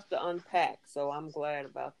some stuff to unpack. So I'm glad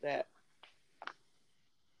about that.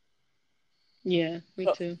 Yeah. Me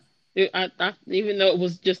So, too. Even though it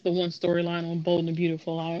was just the one storyline on Bold and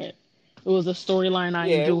Beautiful, it was a storyline I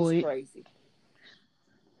yeah, it was enjoyed. crazy.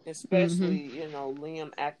 Hmm. Especially,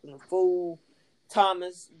 Liam acting a fool,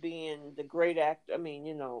 Thomas being the great actor. I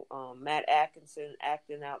mean, Matt Atkinson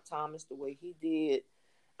acting out Thomas the way he did.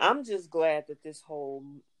 I'm just glad that this whole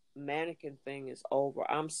mannequin thing is over.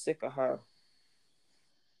 I'm sick of her.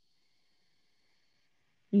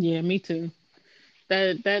 Yeah. Me too.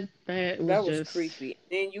 That was That was just. creepy.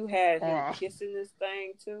 Then you had him Oh, kissing this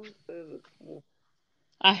thing too.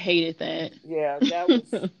 I hated that. Yeah, that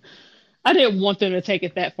was. I didn't want them to take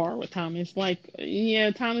it that far with Thomas. Like,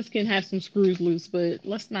 yeah, Thomas can have some screws loose, but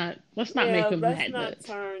let's not make Yeah, him let's that not nuts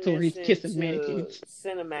turn to where this he's kissing into mannequins.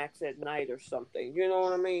 Cinemax at night or something. You know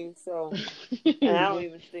what I mean? So, and I don't Yeah.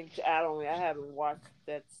 even think I haven't watched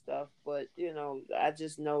that stuff, but I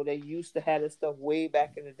just know they used to have this stuff way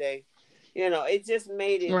back in the day. It just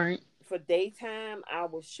made it Right. for daytime. I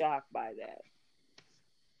was shocked by that.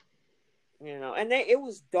 And it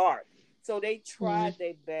was dark, so they Yeah. tried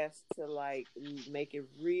their best to like make it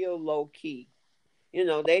real low key.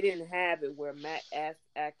 They didn't have it where Matt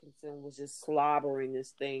Atkinson was just slobbering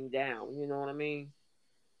this thing down. You know what I mean?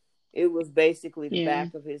 It was basically the Yeah.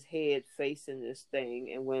 back of his head facing this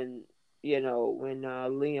thing, and when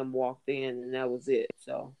Liam walked in, and that was it.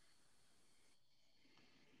 Yep.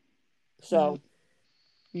 So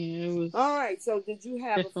Yeah. It was all right. So did you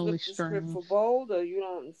have a definitely flip the script strange. for Bold, or you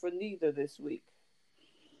don't for neither this week?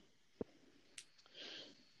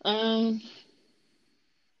 Um.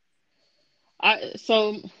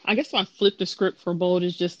 I guess my flip the script for Bold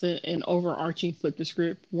is just an overarching flip the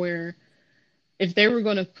script where if they were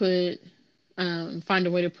going to find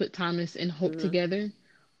a way to put Thomas and Hope Mm-hmm. together,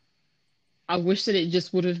 I wish that it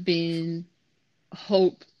just would have been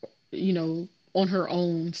Hope, on her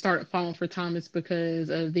own started falling for Thomas because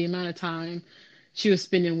of the amount of time she was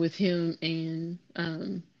spending with him and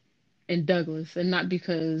Douglas, and not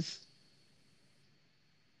because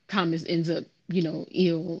Thomas ends up,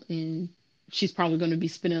 ill and she's probably going to be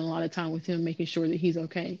spending a lot of time with him, making sure that he's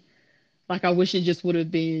okay. Like I wish it just would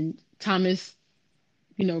have been Thomas,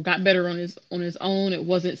 got better on his own. It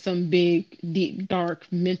wasn't some big, deep, dark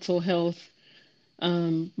mental health,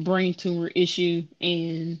 brain tumor issue,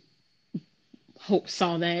 and Hope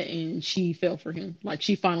saw that and she fell for him. Like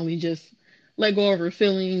she finally just let go of her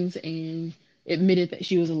feelings and admitted that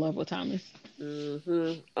she was in love with Thomas.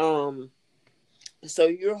 Mm-hmm. So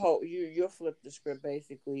your flip the script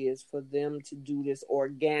basically is for them to do this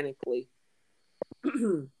organically.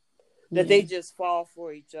 That they Yeah. just fall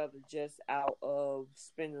for each other just out of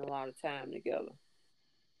spending a lot of time together.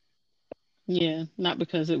 Yeah, not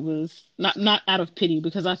because it was not out of pity,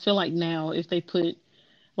 because I feel like now if they put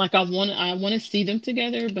like I want to see them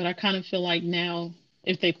together, but I kind of feel like now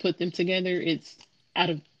if they put them together, it's out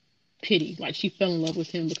of pity. Like she fell in love with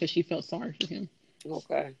him because she felt sorry for him.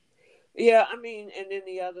 Okay. Yeah, I mean, and then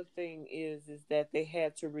the other thing is that they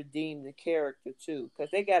had to redeem the character too,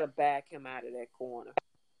 because they got to back him out of that corner.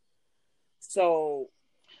 So,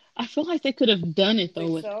 I feel like they could have done it though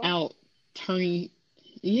think so? without turning.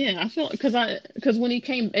 Yeah, I feel because when he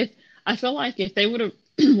came, I feel like if they would have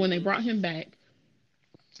when they Mm-hmm. brought him back,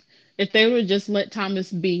 if they would just let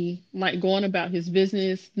Thomas be like going about his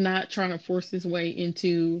business, not trying to force his way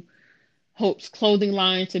into Hope's clothing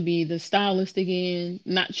line to be the stylist again,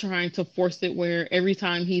 not trying to force it where every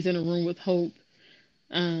time he's in a room with Hope,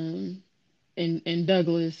 um, and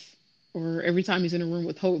Douglas, or every time he's in a room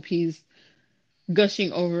with Hope, he's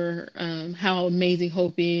gushing over how amazing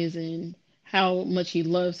Hope is and how much he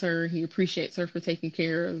loves her. He appreciates her for taking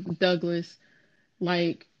care of Douglas.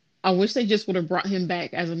 Like, I wish they just would have brought him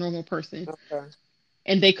back as a normal person. Okay.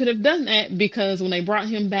 And they could have done that because when they brought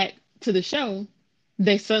him back to the show,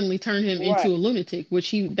 they suddenly turned him into Right. a lunatic,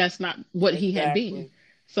 which that's not what he had been. Exactly.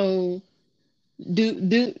 So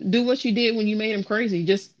do what you did when you made him crazy.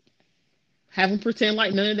 Just have him pretend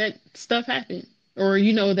like none of that stuff happened. or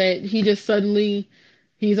that he just suddenly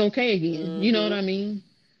he's okay again. You know what Mm-hmm. I mean?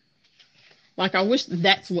 Like I wish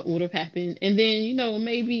that's what would have happened, and then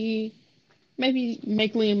maybe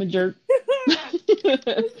make Liam a jerk,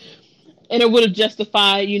 and it would have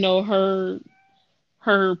justified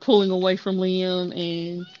her pulling away from Liam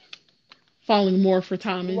and falling more for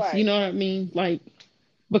Thomas. You Right. know what I mean? Like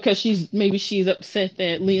because she's upset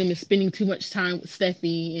that Liam is spending too much time with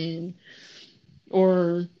Steffi, and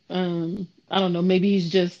or I don't know, maybe he's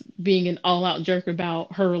just being an all-out jerk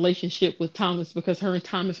about her relationship with Thomas because her and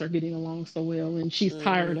Thomas are getting along so well and she's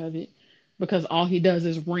tired Mm-hmm. of it because all he does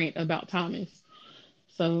is rant about Thomas.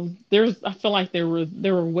 So I feel like there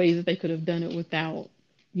were ways that they could have done it without,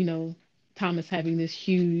 you know, Thomas having this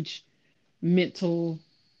huge mental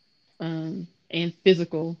and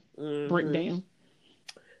physical Mm-hmm. breakdown.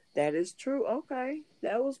 That is true. Okay.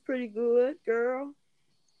 That was pretty good, girl.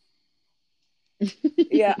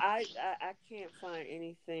 Yeah, I can't find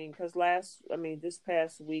anything because I mean, this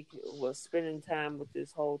past week was spending time with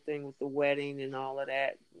this whole thing with the wedding and all of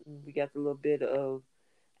that. We got a little bit of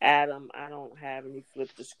Adam. I don't have any flip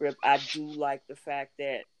the script. I do like the fact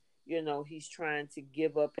that, he's trying to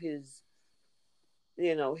give up his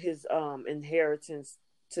inheritance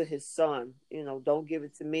to his son. Don't give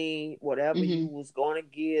it to me. Whatever you Hmm. was going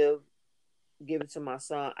to give it to my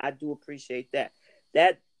son. I do appreciate that.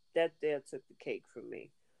 That that there took the cake for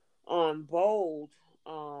me. On Bold,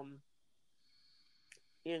 um,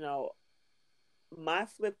 you know, my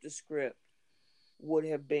flip the script would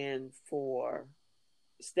have been for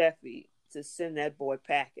Steffi to send that boy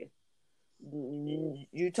packing.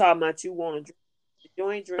 You talking about you want to drink?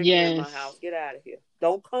 You ain't drinking at my Yes. house. Get out of here.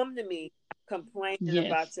 Don't come to me complaining Yes.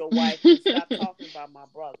 about your wife and stop talking about my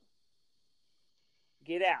brother.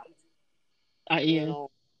 Get out. You Yeah,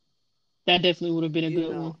 know, that definitely would have been a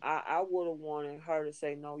good one. I would have wanted her to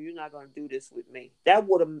say, no, you're not going to do this with me. That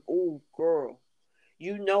would have, ooh, girl,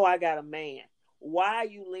 I got a man. Why are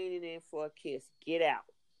you leaning in for a kiss? Get out.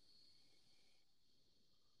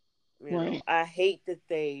 Right. I hate that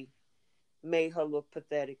they made her look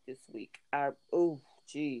pathetic this week. Oh,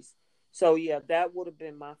 jeez. So yeah, that would have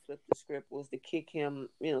been my flip the script was to kick him,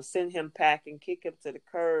 send him packing, kick him to the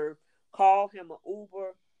curb, call him an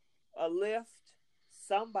Uber, a Lyft,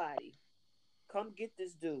 somebody, come get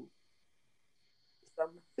this dude.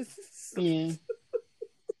 Some, Yeah.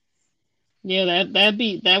 Yeah,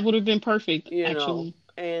 that would have been perfect you know, actually.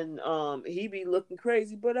 and he be looking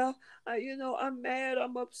crazy, but I'm mad,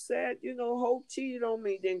 I'm upset. Hope cheated on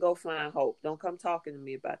me. Then go find Hope. Don't come talking to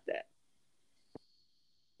me about that.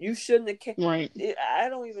 You shouldn't have. Right. I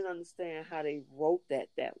don't even understand how they wrote that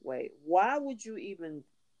way. Why would you even?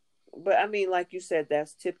 But I mean, like you said,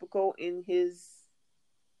 that's typical in his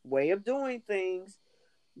way of doing things.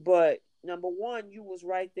 But number one, you was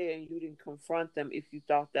right there and you didn't confront them if you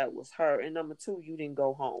thought that was her. And number two, you didn't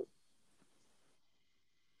go home.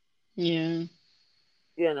 Yeah.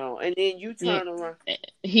 And then you Yep. turn around.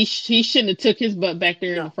 He shouldn't have took his butt back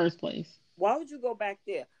there in the No, first place. why would you go back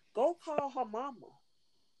there? Go call her mama,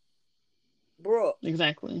 Brooke.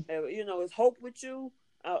 Exactly. Is Hope with you?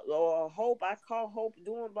 Or Hope? I call Hope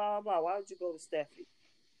doing blah blah blah. Why would you go to Steffi?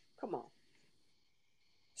 Come on.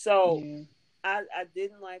 So Yeah. I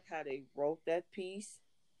didn't like how they wrote that piece.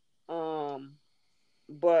 Um,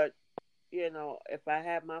 but if I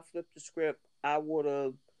had my flip the script, I would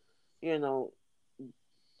have, you know,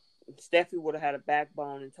 Steffi would have had a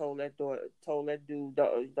backbone and told that dude,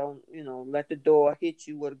 don't, let the door hit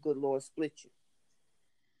you where the good Lord split you.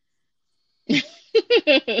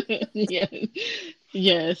 Yes.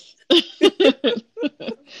 Yes.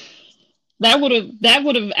 That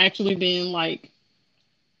would have actually been like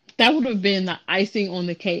that would have been the icing on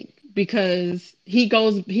the cake because he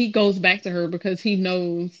goes back to her because he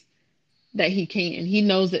knows that he can. He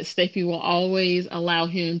knows that Steffi will always allow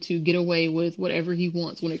him to get away with whatever he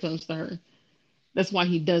wants when it comes to her. That's why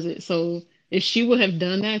he does it. So if she would have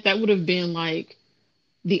done that, that would have been like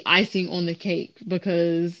the icing on the cake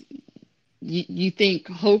because you think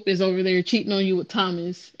Hope is over there cheating on you with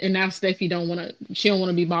Thomas, and now Steffi don't want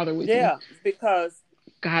to be bothered with you. Yeah, because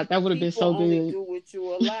God, that would have been people so only good. do what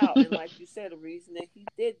you allow. And like you said, the reason that he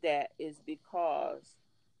did that is because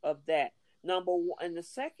of that. Number one. And the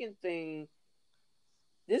second thing,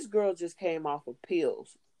 this girl just came off of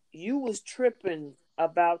pills. You was tripping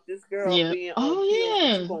about this girl Yeah. being on pills, Oh but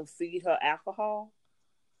you yeah. gonna feed her alcohol?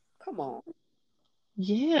 Come on.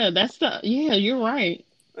 Yeah, yeah, you're right.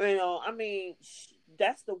 I mean,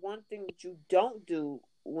 that's the one thing that you don't do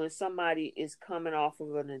when somebody is coming off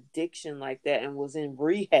of an addiction like that and was in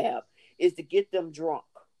rehab is to get them drunk.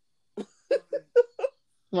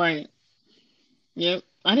 Right. Yep.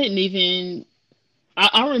 I didn't even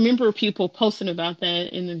I remember people posting about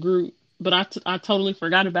that in the group, but I totally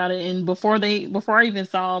forgot about it. And before I even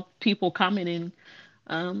saw people commenting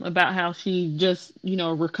about how she just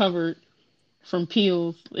recovered from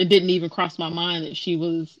pills, it didn't even cross my mind that she's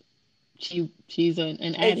an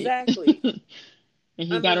addict, Exactly. and I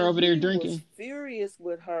he got her mean, over there he was drinking. furious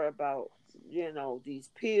with her about, these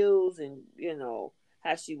pills and,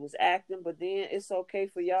 how she was acting, but then it's okay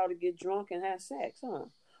for y'all to get drunk and have sex, huh?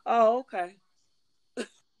 Oh, okay.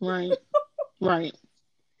 Right, right.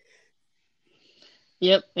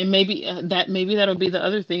 Yep, and maybe that'll be the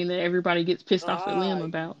other thing that everybody gets pissed off at Ah, Liam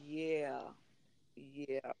about, yeah.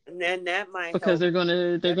 Yeah. And then that might because help. they're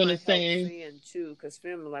That gonna might help say, Finn too, because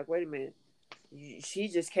Finn was like, wait a minute, she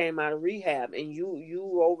just came out of rehab, and you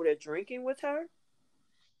were over there drinking with her.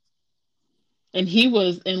 and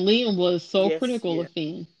Liam was so Yes, critical yeah, of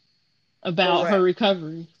Finn about her correct.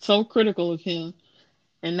 recovery, so critical of him,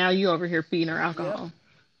 and now you over here feeding her Yep, alcohol.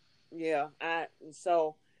 yeah. I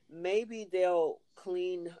so maybe they'll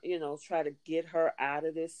clean, try to get her out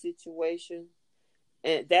of this situation,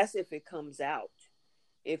 and that's if it comes out.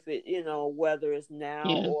 If it, whether it's now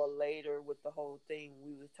Yeah, or later with the whole thing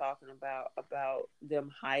we were talking about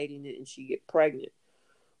them hiding it and she get pregnant.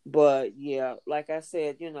 But yeah, like I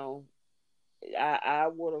said, I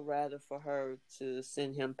would have rather for her to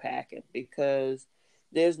send him packing, because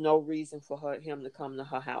there's no reason for him to come to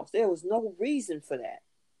her house. There was no reason for that.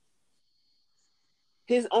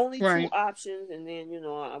 His only two right. options, and then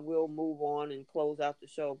I will move on and close out the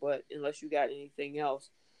show. But unless you got anything else,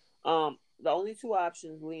 the only two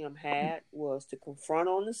options Liam had was to confront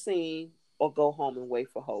on the scene or go home and wait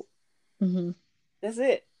for Hope. Mhm. That's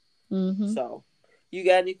it. Mhm. So, you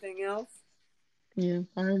got anything else? Yeah,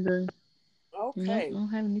 I agree. Nope, I Okay. don't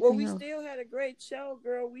have Well, anything we else. still had a great show,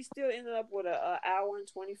 girl. We still ended up with a hour and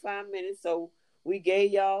 25 minutes. So we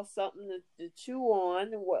gave y'all something to chew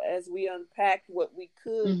on as we unpacked what we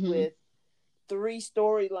could Mhm. with three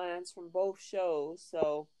storylines from both shows.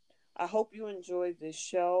 So I hope you enjoyed this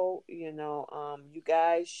show. You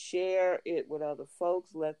guys share it with other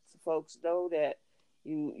folks. Let the folks know that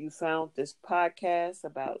you found this podcast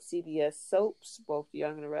about CBS soaps, both the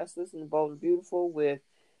Young and the Restless and the Bold and Beautiful, with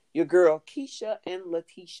your girl Keisha and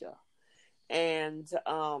Letitia. And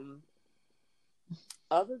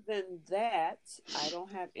other than that, I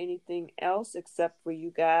don't have anything else except for you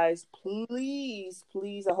guys. Please,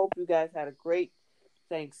 please, I hope you guys had a great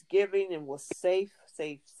Thanksgiving and was safe,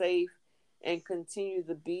 safe, safe, and continue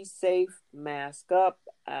to be safe. Mask up.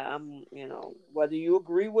 Whether you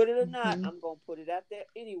agree with it or not, Mhm. I'm going to put it out there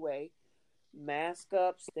anyway. Mask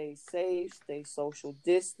up, stay safe, stay social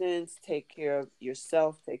distance, take care of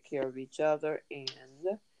yourself, take care of each other,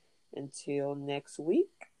 and until next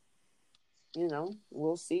week,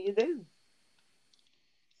 we'll see you then.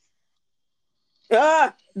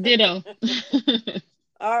 Ah! Ditto.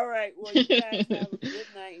 All right. Well, you guys have a good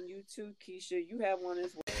night, and you too, Keisha. You have one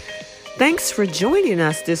as well. Thanks for joining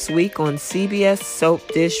us this week on CBS Soap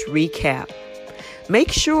Dish Recap.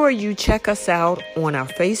 Make sure you check us out on our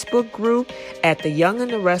Facebook group at The Young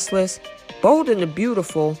and the Restless, Bold and the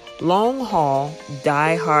Beautiful, Long Haul,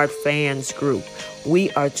 Die Hard Fans Group.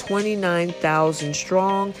 We are 29,000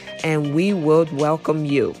 strong, and we would welcome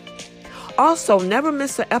you. Also, never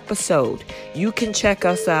miss an episode. You can check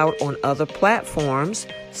us out on other platforms,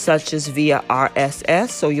 such as via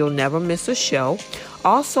RSS, so you'll never miss a show.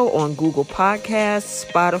 Also on Google Podcasts,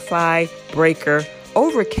 Spotify, Breaker,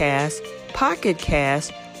 Overcast, Pocket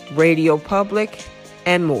Cast, Radio Public,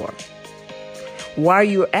 and more. While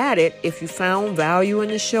you're at it, if you found value in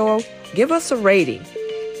the show, give us a rating.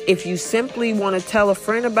 If you simply want to tell a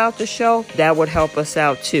friend about the show, that would help us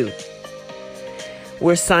out too.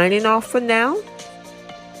 We're signing off for now.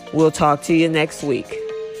 We'll talk to you next week.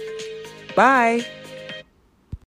 Bye.